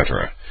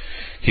 etc.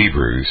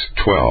 Hebrews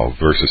 12,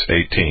 verses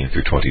 18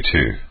 through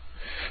 22.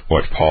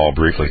 What Paul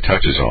briefly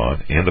touches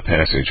on in the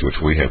passage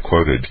which we have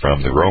quoted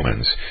from the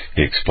Romans,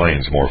 he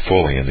explains more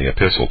fully in the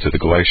epistle to the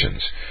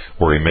Galatians,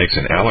 where he makes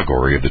an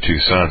allegory of the two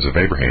sons of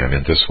Abraham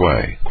in this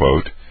way,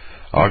 quote,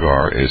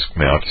 "Agar is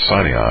Mount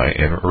Sinai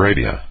in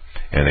Arabia,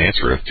 and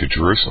answereth to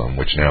Jerusalem,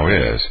 which now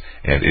is,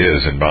 and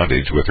is in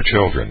bondage with her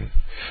children.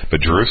 But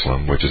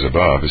Jerusalem, which is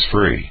above, is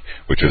free,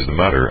 which is the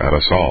mother of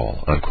us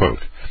all," unquote.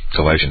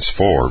 Galatians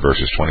 4,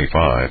 verses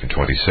 25 and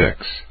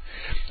 26.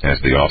 As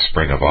the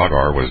offspring of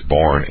Agar was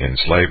born in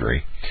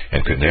slavery,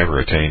 and could never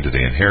attain to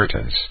the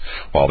inheritance,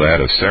 while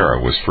that of Sarah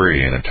was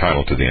free and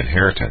entitled to the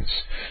inheritance,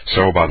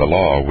 so by the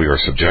law we are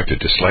subjected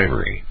to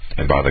slavery,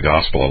 and by the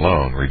gospel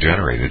alone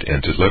regenerated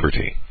into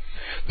liberty.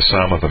 The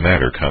sum of the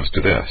matter comes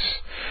to this.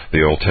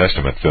 The Old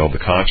Testament filled the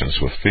conscience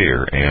with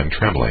fear and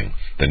trembling.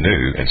 The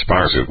New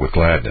inspires it with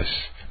gladness.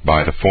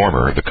 By the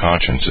former, the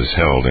conscience is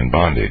held in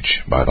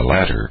bondage. By the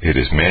latter, it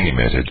is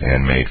manumitted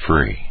and made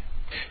free.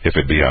 If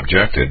it be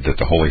objected that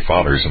the Holy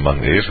Fathers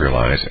among the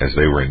Israelites, as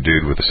they were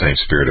endued with the same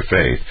spirit of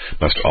faith,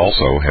 must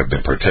also have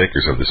been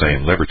partakers of the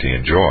same liberty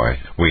and joy,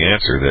 we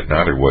answer that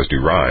neither was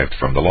derived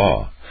from the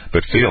law.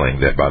 But feeling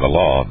that by the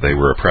law they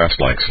were oppressed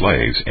like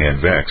slaves,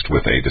 and vexed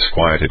with a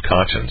disquieted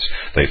conscience,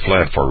 they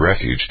fled for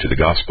refuge to the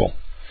gospel.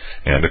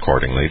 And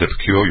accordingly, the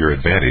peculiar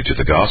advantage of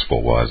the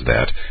gospel was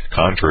that,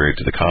 contrary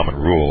to the common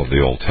rule of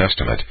the Old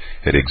Testament,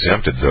 it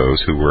exempted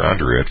those who were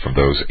under it from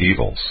those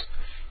evils.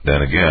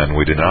 Then again,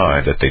 we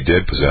deny that they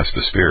did possess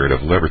the spirit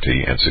of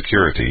liberty and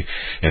security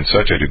in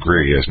such a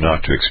degree as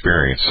not to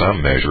experience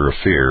some measure of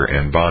fear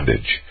and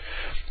bondage.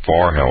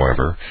 For,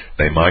 however,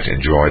 they might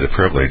enjoy the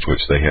privilege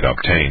which they had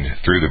obtained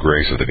through the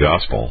grace of the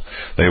gospel,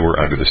 they were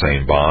under the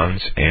same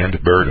bonds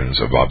and burdens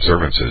of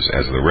observances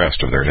as the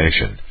rest of their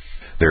nation.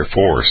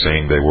 Therefore,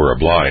 seeing they were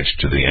obliged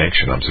to the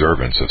ancient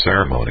observance of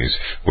ceremonies,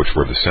 which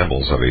were the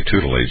symbols of a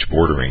tutelage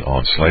bordering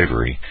on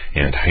slavery,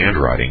 and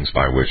handwritings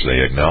by which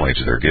they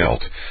acknowledged their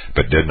guilt,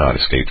 but did not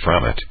escape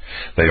from it,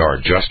 they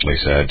are justly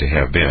said to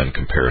have been,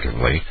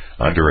 comparatively,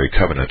 under a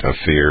covenant of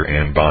fear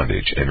and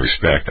bondage in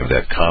respect of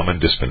that common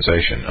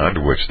dispensation under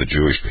which the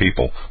Jewish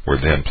people were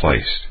then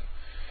placed.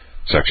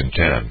 Section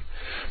 10.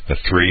 The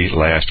three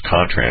last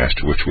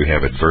contrasts which we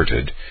have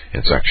adverted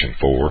in Section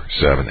 4,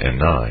 7, and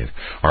 9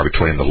 are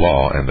between the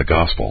law and the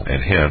gospel,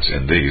 and hence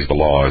in these the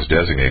law is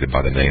designated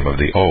by the name of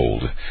the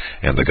Old,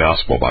 and the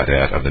gospel by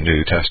that of the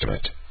New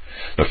Testament.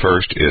 The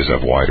first is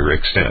of wider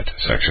extent,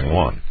 Section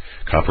 1,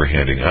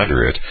 comprehending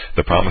under it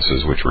the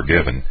promises which were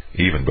given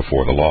even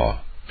before the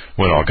law.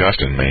 When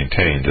Augustine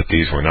maintained that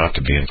these were not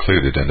to be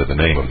included under the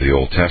name of the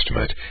Old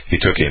Testament, he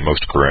took a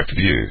most correct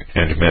view,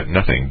 and meant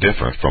nothing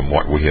different from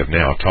what we have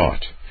now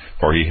taught.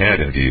 For he had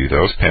in view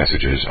those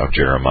passages of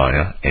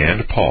Jeremiah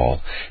and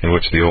Paul in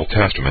which the Old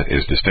Testament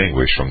is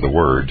distinguished from the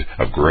word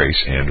of grace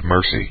and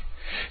mercy.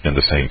 In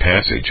the same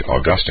passage,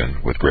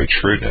 Augustine, with great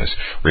shrewdness,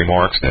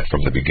 remarks that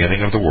from the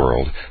beginning of the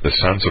world, the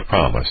sons of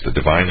promise, the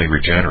divinely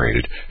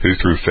regenerated, who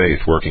through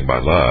faith working by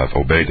love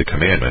obeyed the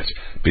commandments,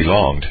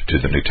 belonged to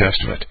the New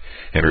Testament,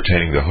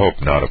 entertaining the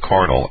hope not of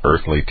carnal,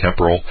 earthly,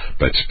 temporal,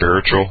 but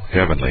spiritual,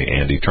 heavenly,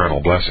 and eternal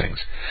blessings,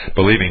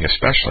 believing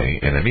especially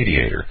in a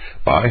mediator,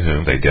 by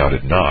whom they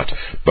doubted not,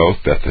 both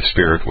that the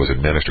Spirit was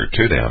administered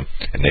to them,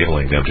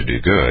 enabling them to do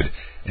good,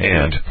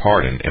 and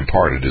pardon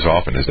imparted as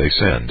often as they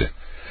sinned.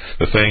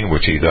 The thing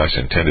which he thus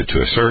intended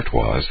to assert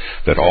was,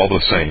 that all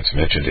the saints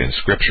mentioned in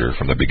Scripture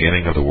from the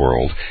beginning of the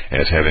world,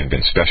 as having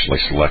been specially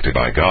selected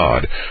by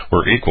God,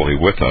 were equally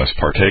with us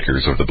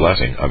partakers of the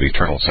blessing of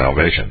eternal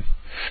salvation.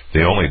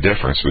 The only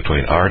difference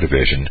between our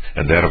division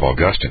and that of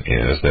Augustine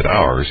is that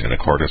ours, in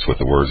accordance with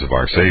the words of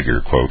our Savior,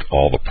 quote,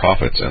 all the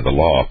prophets and the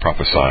law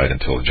prophesied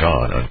until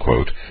John,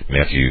 unquote,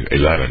 Matthew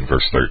 11,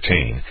 verse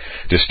 13,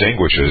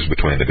 distinguishes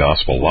between the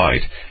gospel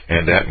light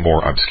and that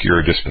more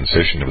obscure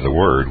dispensation of the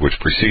word which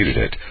preceded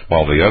it,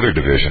 while the other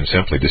division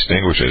simply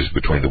distinguishes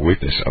between the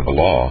weakness of the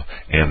law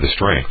and the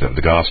strength of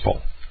the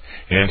gospel.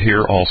 And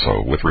here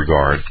also, with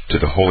regard to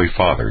the Holy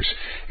Fathers,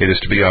 it is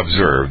to be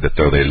observed that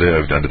though they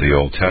lived under the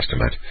Old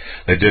Testament,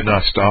 they did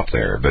not stop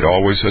there, but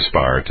always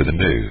aspired to the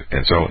New,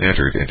 and so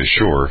entered into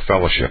sure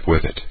fellowship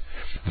with it.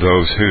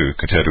 Those who,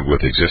 contented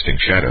with existing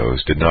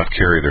shadows, did not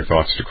carry their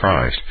thoughts to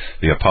Christ,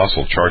 the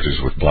Apostle charges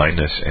with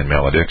blindness and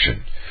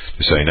malediction.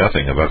 To say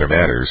nothing of other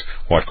matters,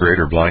 what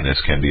greater blindness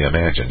can be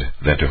imagined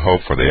than to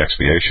hope for the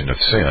expiation of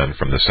sin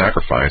from the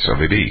sacrifice of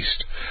a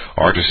beast,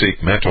 or to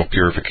seek mental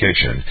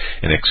purification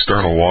in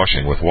external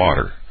washing with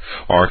water,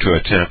 or to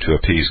attempt to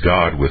appease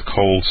God with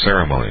cold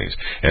ceremonies,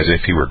 as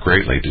if he were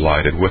greatly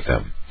delighted with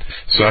them?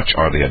 Such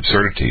are the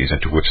absurdities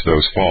into which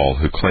those fall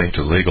who cling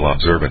to legal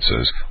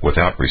observances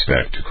without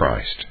respect to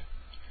Christ.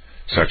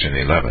 Section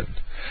 11.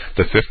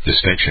 The fifth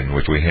distinction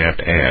which we have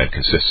to add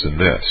consists in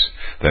this,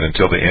 that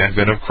until the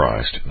advent of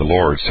Christ, the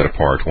Lord set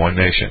apart one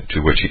nation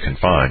to which he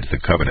confined the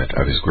covenant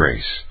of his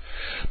grace.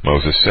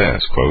 Moses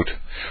says, quote,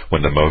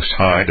 when the Most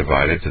High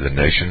divided to the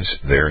nations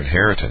their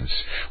inheritance,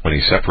 when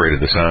he separated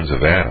the sons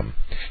of Adam,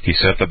 he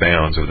set the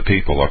bounds of the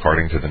people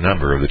according to the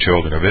number of the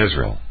children of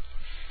Israel.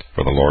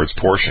 For the Lord's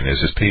portion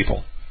is his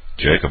people.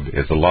 Jacob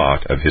is the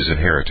lot of his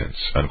inheritance,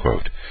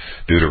 unquote.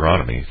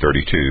 Deuteronomy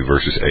 32,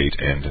 verses 8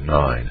 and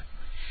 9.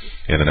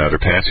 In another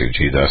passage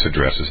he thus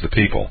addresses the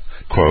people,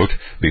 quote,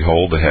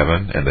 behold, the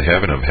heaven and the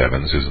heaven of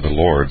heavens is the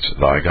Lord's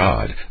thy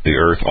God, the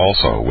earth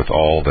also with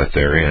all that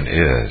therein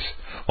is.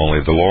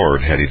 Only the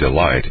Lord had he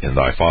delight in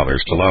thy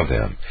fathers to love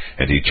them,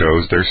 and he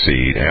chose their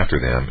seed after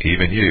them,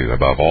 even you,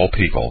 above all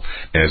people,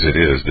 as it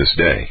is this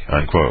day,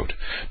 unquote.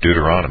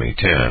 Deuteronomy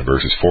 10,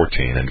 verses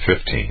 14 and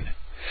 15.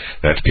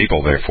 That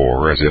people,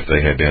 therefore, as if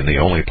they had been the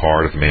only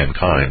part of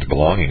mankind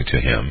belonging to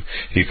him,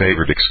 he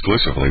favored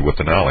exclusively with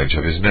the knowledge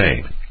of his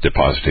name,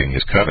 depositing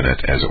his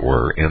covenant, as it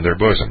were, in their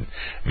bosom,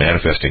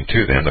 manifesting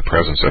to them the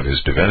presence of his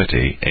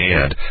divinity,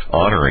 and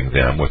honoring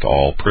them with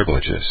all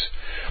privileges.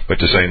 But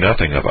to say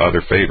nothing of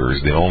other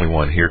favors, the only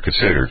one here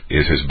considered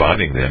is his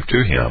binding them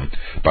to him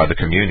by the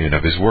communion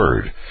of his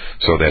word,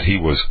 so that he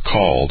was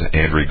called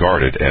and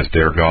regarded as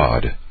their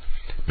God.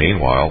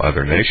 Meanwhile,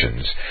 other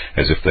nations,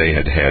 as if they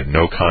had had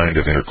no kind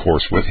of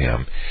intercourse with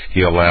him,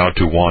 he allowed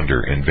to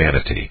wander in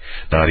vanity,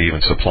 not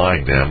even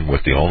supplying them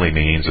with the only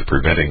means of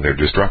preventing their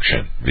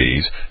destruction,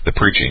 viz., the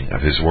preaching of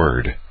his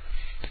word.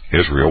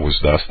 Israel was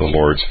thus the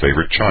Lord's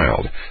favorite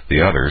child.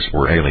 The others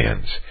were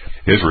aliens.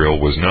 Israel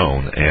was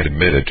known and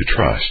admitted to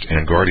trust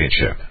and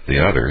guardianship.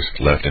 The others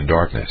left in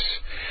darkness.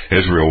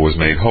 Israel was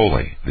made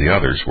holy. The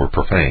others were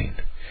profane.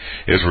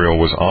 Israel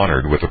was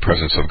honored with the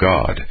presence of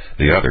God.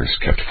 The others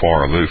kept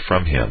far aloof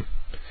from him.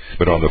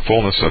 But on the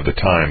fullness of the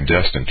time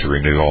destined to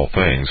renew all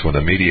things, when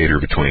the mediator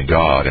between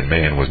God and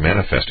man was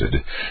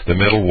manifested, the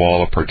middle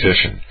wall of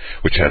partition,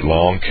 which had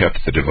long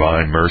kept the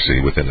divine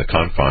mercy within the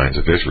confines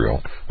of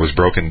Israel, was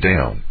broken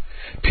down.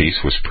 Peace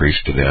was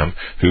preached to them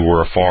who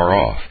were afar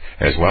off,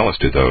 as well as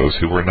to those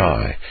who were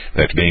nigh,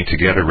 that being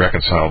together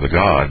reconciled to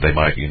God, they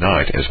might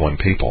unite as one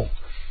people.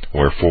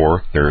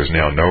 Wherefore there is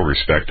now no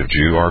respect of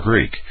Jew or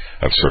Greek,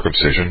 of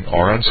circumcision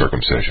or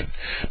uncircumcision,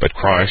 but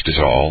Christ is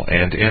all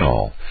and in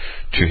all.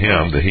 To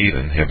him the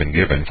heathen have been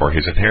given for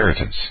his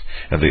inheritance,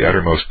 and the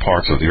uttermost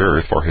parts of the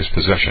earth for his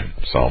possession.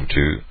 Psalm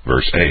 2,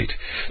 verse 8,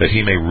 that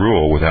he may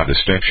rule without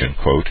distinction,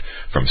 quote,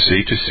 from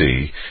sea to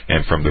sea,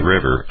 and from the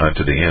river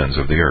unto the ends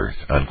of the earth,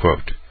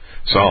 unquote.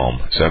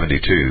 Psalm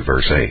 72,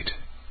 verse 8.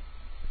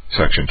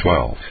 Section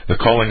 12. The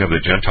calling of the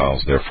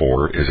Gentiles,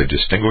 therefore, is a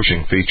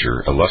distinguishing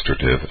feature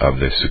illustrative of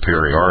the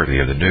superiority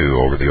of the New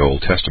over the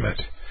Old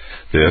Testament.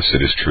 This,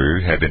 it is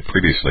true, had been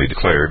previously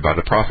declared by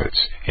the prophets,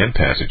 in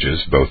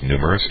passages both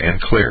numerous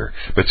and clear,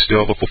 but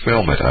still the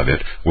fulfillment of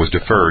it was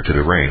deferred to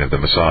the reign of the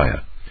Messiah.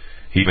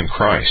 Even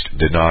Christ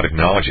did not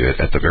acknowledge it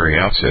at the very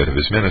outset of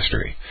his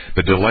ministry,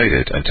 but delayed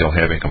it until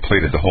having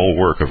completed the whole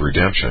work of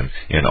redemption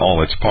in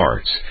all its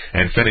parts,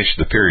 and finished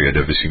the period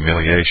of his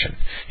humiliation,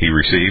 he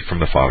received from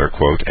the Father,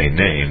 quote, a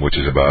name which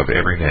is above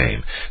every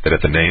name, that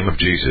at the name of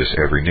Jesus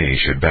every knee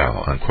should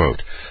bow,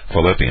 unquote.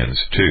 Philippians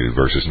 2,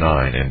 verses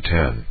 9 and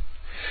 10.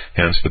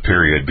 Hence, the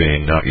period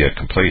being not yet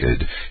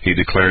completed, he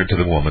declared to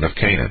the woman of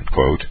Canaan,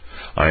 quote,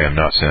 I am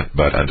not sent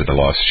but unto the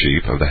lost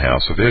sheep of the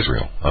house of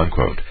Israel,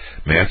 unquote.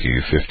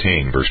 Matthew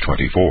 15, verse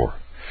 24.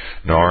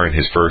 Nor in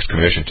his first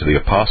commission to the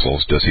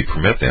apostles does he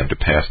permit them to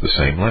pass the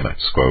same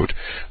limits, quote,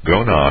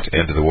 go not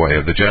into the way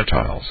of the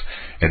Gentiles,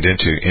 and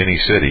into any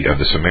city of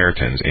the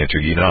Samaritans enter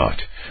ye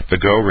not, but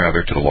go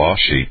rather to the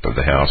lost sheep of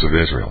the house of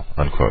Israel,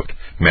 unquote.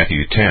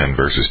 Matthew 10,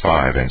 verses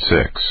 5 and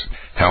 6.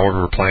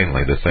 However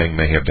plainly the thing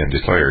may have been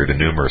declared in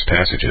numerous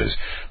passages,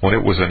 when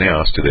it was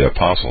announced to the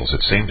apostles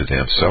it seemed to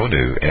them so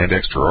new and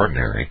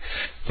extraordinary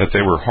that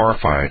they were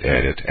horrified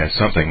at it as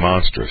something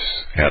monstrous.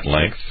 At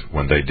length,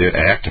 when they did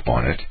act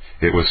upon it,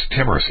 it was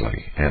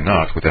timorously, and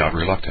not without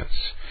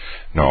reluctance.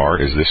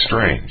 Nor is this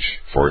strange,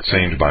 for it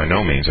seemed by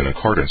no means in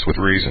accordance with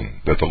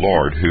reason that the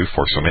Lord, who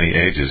for so many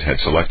ages had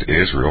selected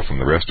Israel from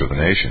the rest of the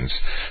nations,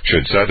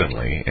 should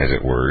suddenly, as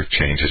it were,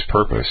 change his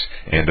purpose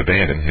and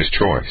abandon his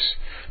choice.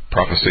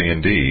 Prophecy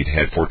indeed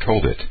had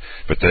foretold it,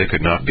 but they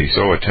could not be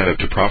so attentive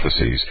to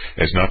prophecies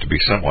as not to be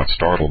somewhat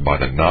startled by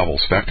the novel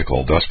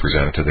spectacle thus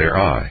presented to their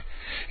eye.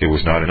 It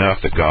was not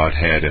enough that God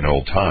had in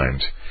old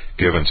times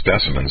given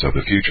specimens of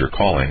the future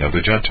calling of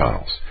the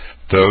Gentiles.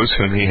 Those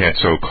whom he had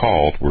so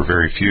called were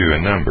very few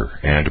in number,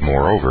 and,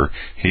 moreover,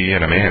 he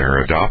in a manner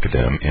adopted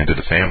them into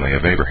the family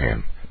of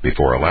Abraham,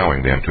 before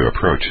allowing them to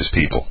approach his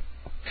people.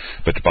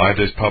 But by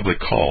this public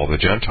call the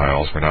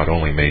Gentiles were not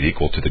only made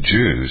equal to the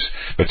Jews,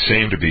 but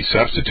seemed to be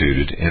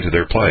substituted into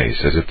their place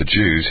as if the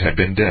Jews had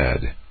been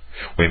dead.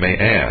 We may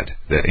add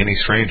that any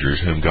strangers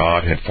whom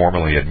God had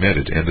formerly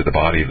admitted into the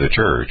body of the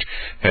church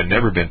had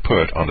never been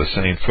put on the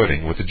same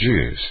footing with the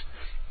Jews.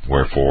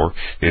 Wherefore,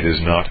 it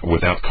is not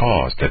without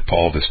cause that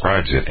Paul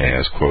describes it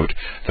as, quote,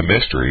 the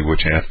mystery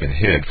which hath been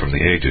hid from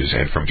the ages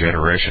and from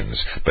generations,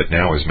 but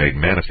now is made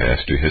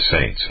manifest to his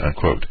saints,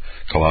 unquote.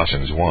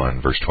 Colossians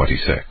 1, verse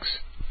 26.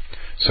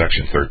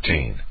 Section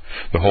 13.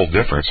 The whole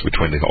difference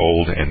between the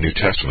Old and New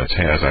Testaments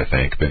has, I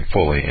think, been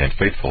fully and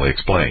faithfully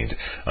explained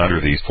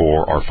under these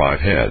 4 or 5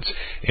 heads,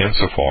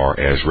 insofar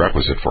as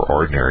requisite for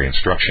ordinary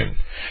instruction.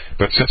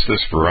 But since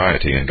this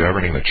variety in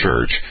governing the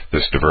church,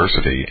 this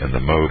diversity in the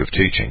mode of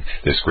teaching,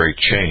 this great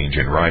change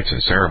in rites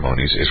and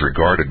ceremonies is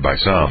regarded by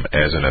some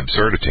as an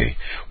absurdity,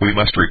 we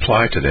must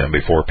reply to them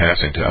before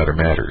passing to other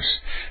matters.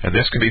 And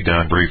this can be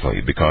done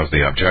briefly, because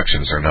the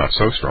objections are not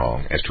so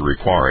strong as to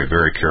require a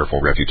very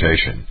careful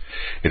refutation.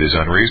 It is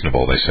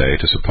unreasonable, they say,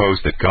 to suppose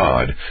that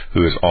God,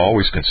 who is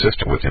always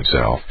consistent with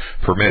himself,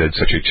 permitted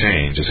such a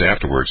change as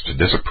afterwards to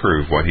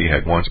disapprove what he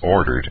had once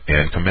ordered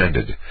and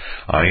commended.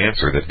 I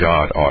answer that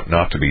God ought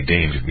not to be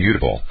deemed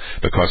mutable,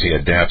 because he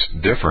adapts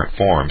different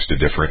forms to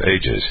different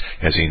ages,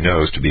 as he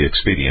knows to be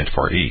expedient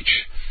for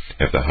each.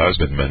 If the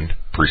husbandman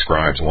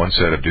prescribes one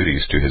set of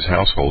duties to his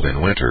household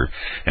in winter,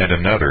 and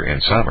another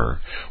in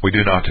summer, we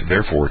do not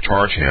therefore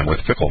charge him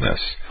with fickleness,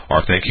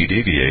 or think he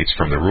deviates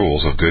from the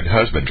rules of good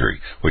husbandry,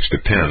 which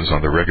depends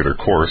on the regular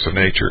course of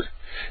nature.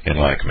 In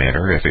like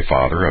manner, if a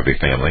father of a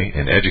family,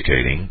 in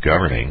educating,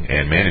 governing,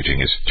 and managing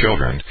his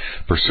children,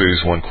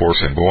 pursues one course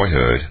in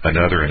boyhood,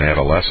 another in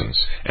adolescence,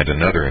 and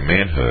another in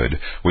manhood,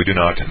 we do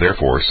not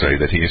therefore say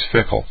that he is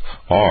fickle,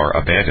 or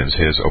abandons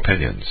his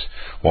opinions.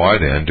 Why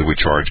then do we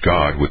charge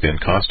God with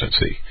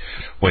inconstancy,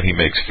 when he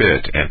makes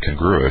fit and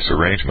congruous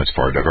arrangements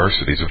for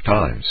diversities of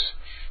times?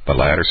 The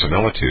latter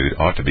similitude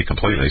ought to be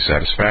completely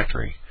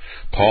satisfactory.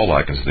 Paul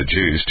likens the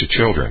Jews to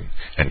children,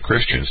 and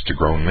Christians to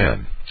grown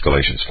men.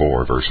 Galatians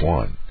 4, verse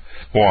 1.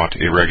 What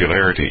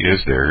irregularity is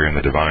there in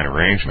the divine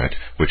arrangement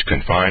which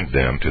confined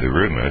them to the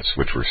rudiments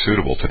which were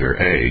suitable to their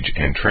age,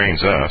 and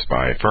trains us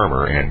by a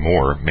firmer and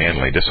more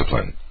manly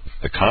discipline?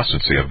 The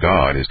constancy of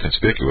God is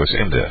conspicuous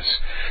in this,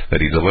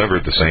 that he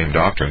delivered the same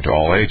doctrine to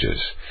all ages,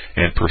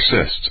 and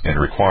persists in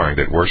requiring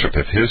that worship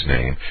of his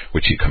name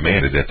which he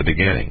commanded at the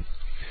beginning.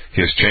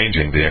 His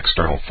changing the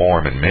external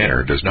form and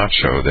manner does not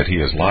show that he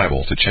is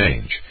liable to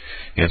change.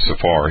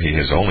 Insofar he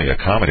has only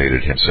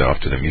accommodated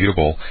himself to the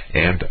mutable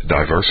and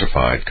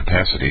diversified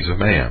capacities of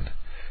man.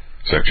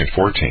 Section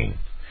 14.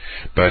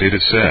 But it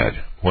is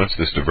said, whence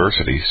this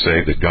diversity,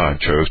 save that God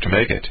chose to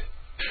make it?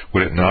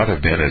 Would it not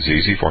have been as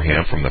easy for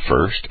him from the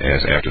first,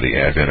 as after the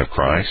advent of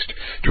Christ,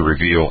 to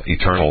reveal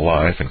eternal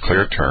life in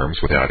clear terms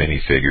without any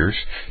figures,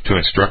 to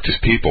instruct his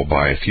people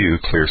by a few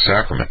clear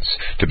sacraments,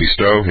 to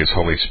bestow his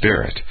Holy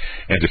Spirit,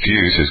 and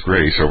diffuse his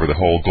grace over the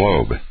whole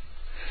globe?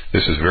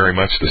 This is very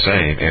much the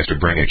same as to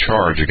bring a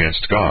charge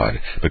against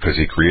God, because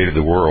he created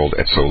the world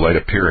at so late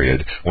a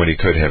period when he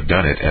could have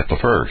done it at the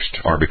first,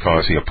 or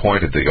because he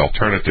appointed the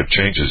alternative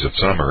changes of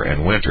summer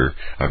and winter,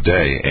 of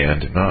day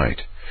and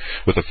night.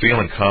 With a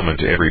feeling common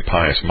to every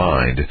pious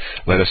mind,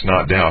 let us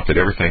not doubt that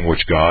everything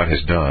which God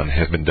has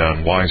been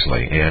done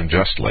wisely and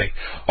justly,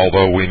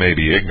 although we may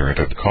be ignorant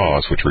of the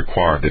cause which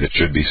required that it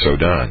should be so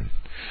done.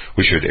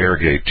 We should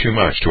arrogate too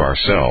much to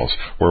ourselves,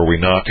 were we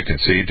not to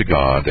concede to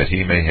God that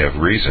he may have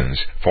reasons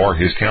for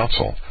his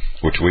counsel,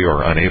 which we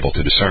are unable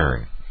to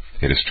discern.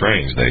 It is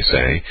strange, they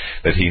say,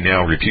 that he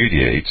now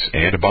repudiates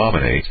and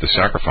abominates the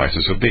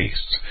sacrifices of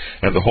beasts,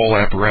 and the whole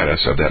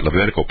apparatus of that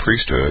Levitical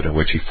priesthood in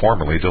which he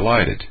formerly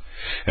delighted,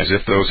 as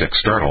if those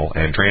external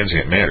and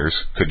transient matters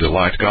could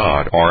delight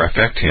God or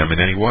affect him in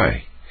any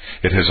way.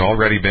 It has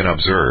already been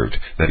observed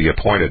that he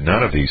appointed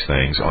none of these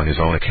things on his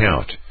own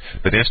account,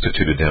 but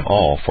instituted them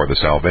all for the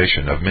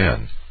salvation of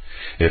men.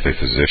 If a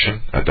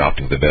physician,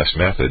 adopting the best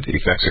method,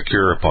 effects a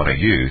cure upon a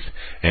youth,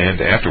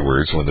 and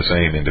afterwards, when the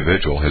same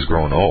individual has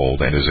grown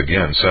old and is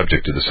again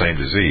subject to the same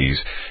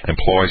disease,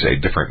 employs a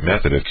different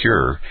method of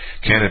cure,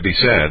 can it be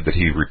said that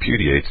he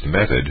repudiates the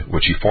method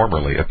which he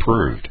formerly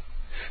approved?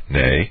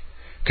 Nay,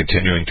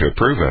 continuing to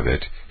approve of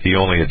it, he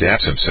only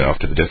adapts himself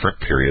to the different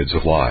periods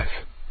of life.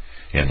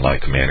 In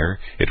like manner,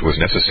 it was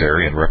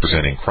necessary in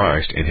representing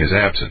Christ in his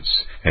absence,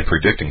 and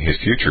predicting his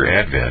future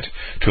advent,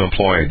 to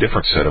employ a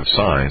different set of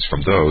signs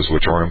from those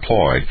which are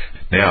employed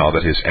now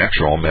that his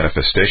actual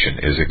manifestation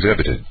is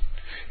exhibited.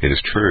 It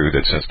is true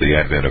that since the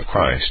advent of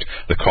Christ,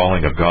 the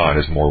calling of God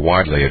is more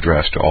widely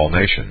addressed to all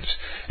nations,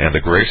 and the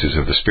graces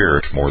of the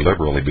Spirit more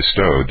liberally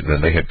bestowed than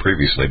they had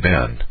previously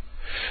been.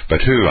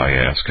 But who, I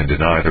ask, can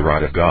deny the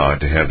right of God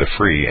to have the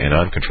free and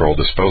uncontrolled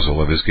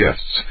disposal of his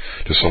gifts,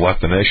 to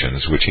select the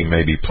nations which he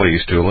may be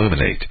pleased to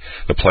illuminate,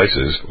 the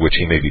places which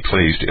he may be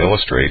pleased to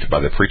illustrate by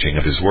the preaching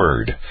of his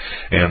word,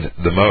 and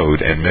the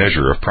mode and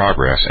measure of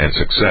progress and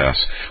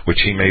success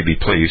which he may be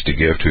pleased to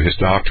give to his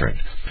doctrine,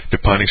 to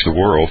punish the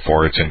world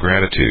for its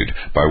ingratitude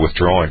by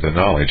withdrawing the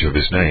knowledge of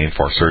his name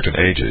for certain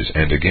ages,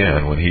 and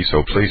again, when he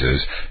so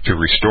pleases, to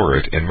restore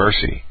it in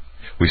mercy?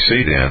 We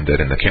see then that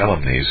in the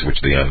calumnies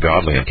which the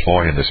ungodly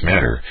employ in this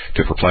matter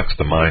to perplex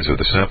the minds of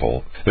the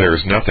simple, there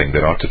is nothing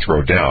that ought to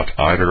throw doubt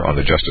either on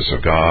the justice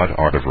of God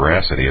or the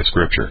veracity of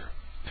Scripture.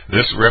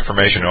 This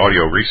Reformation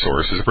audio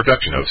resource is a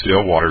production of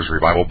Still Waters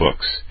Revival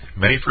Books.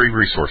 Many free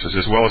resources,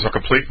 as well as a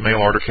complete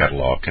mail-order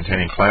catalog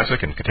containing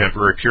classic and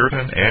contemporary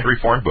Puritan and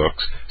Reformed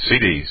books,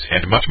 CDs,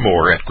 and much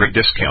more at great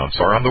discounts,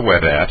 are on the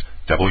web at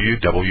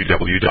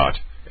www.swrb.com.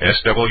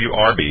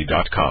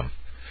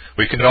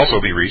 We can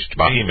also be reached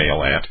by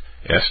email at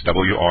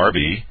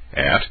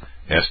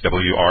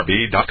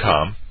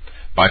swrb@swrb.com,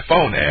 by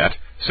phone at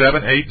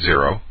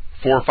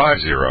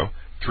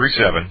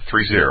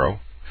 780-450-3730,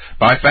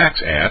 by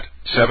fax at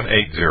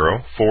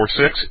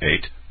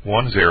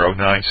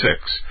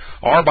 780-468-1096,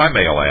 or by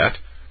mail at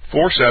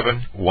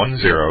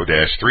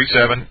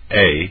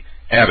 4710-37A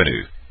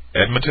Avenue,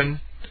 Edmonton,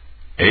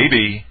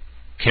 AB,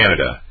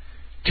 Canada,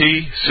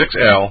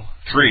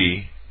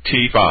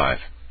 T6L3T5.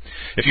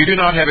 If you do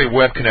not have a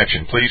web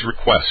connection, please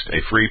request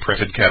a free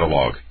printed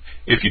catalog.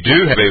 If you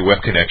do have a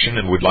web connection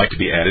and would like to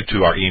be added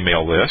to our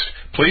email list,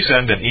 please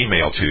send an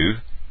email to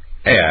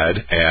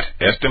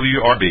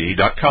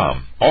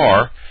add@swrb.com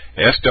or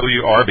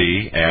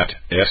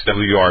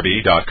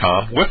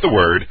swrb@swrb.com with the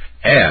word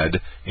add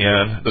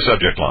in the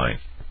subject line.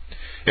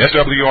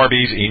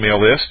 SWRB's email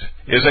list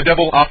is a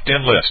double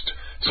opt-in list.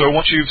 So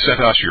once you've sent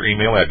us your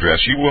email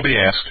address, you will be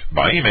asked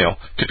by email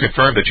to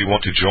confirm that you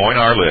want to join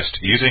our list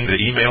using the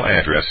email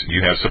address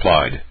you have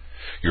supplied.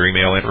 Your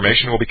email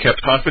information will be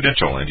kept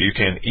confidential, and you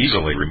can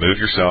easily remove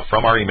yourself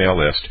from our email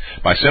list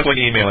by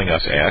simply emailing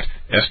us at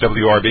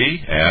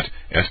swrb@swrb.com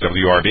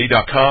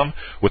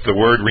with the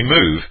word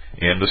remove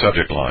in the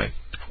subject line.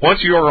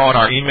 Once you are on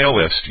our email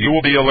list, you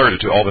will be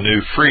alerted to all the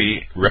new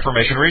free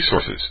Reformation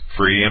resources,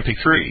 free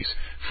MP3s,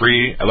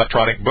 free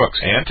electronic books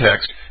and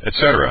text,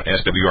 etc.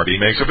 SWRB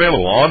makes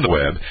available on the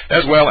web,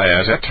 as well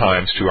as, at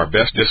times, to our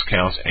best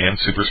discounts and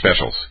super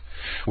specials.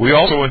 We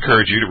also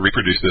encourage you to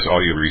reproduce this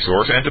audio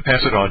resource and to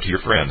pass it on to your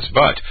friends,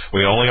 but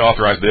we only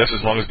authorize this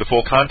as long as the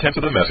full content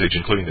of the message,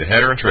 including the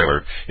header and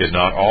trailer, is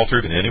not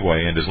altered in any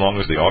way, and as long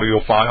as the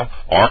audio file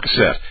or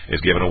cassette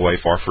is given away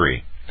for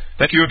free.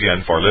 Thank you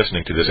again for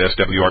listening to this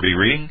SWRB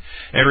reading,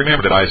 and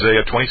remember that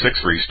Isaiah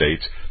 26:3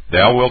 states,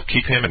 "Thou wilt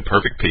keep him in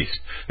perfect peace,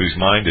 whose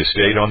mind is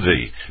stayed on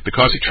thee,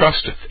 because he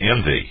trusteth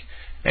in thee."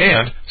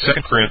 And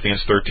 2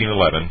 Corinthians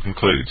 13:11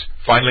 concludes,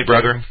 "Finally,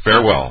 brethren,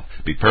 farewell.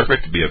 Be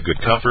perfect, be of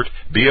good comfort,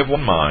 be of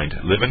one mind,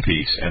 live in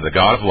peace, and the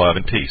God of love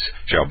and peace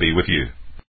shall be with you."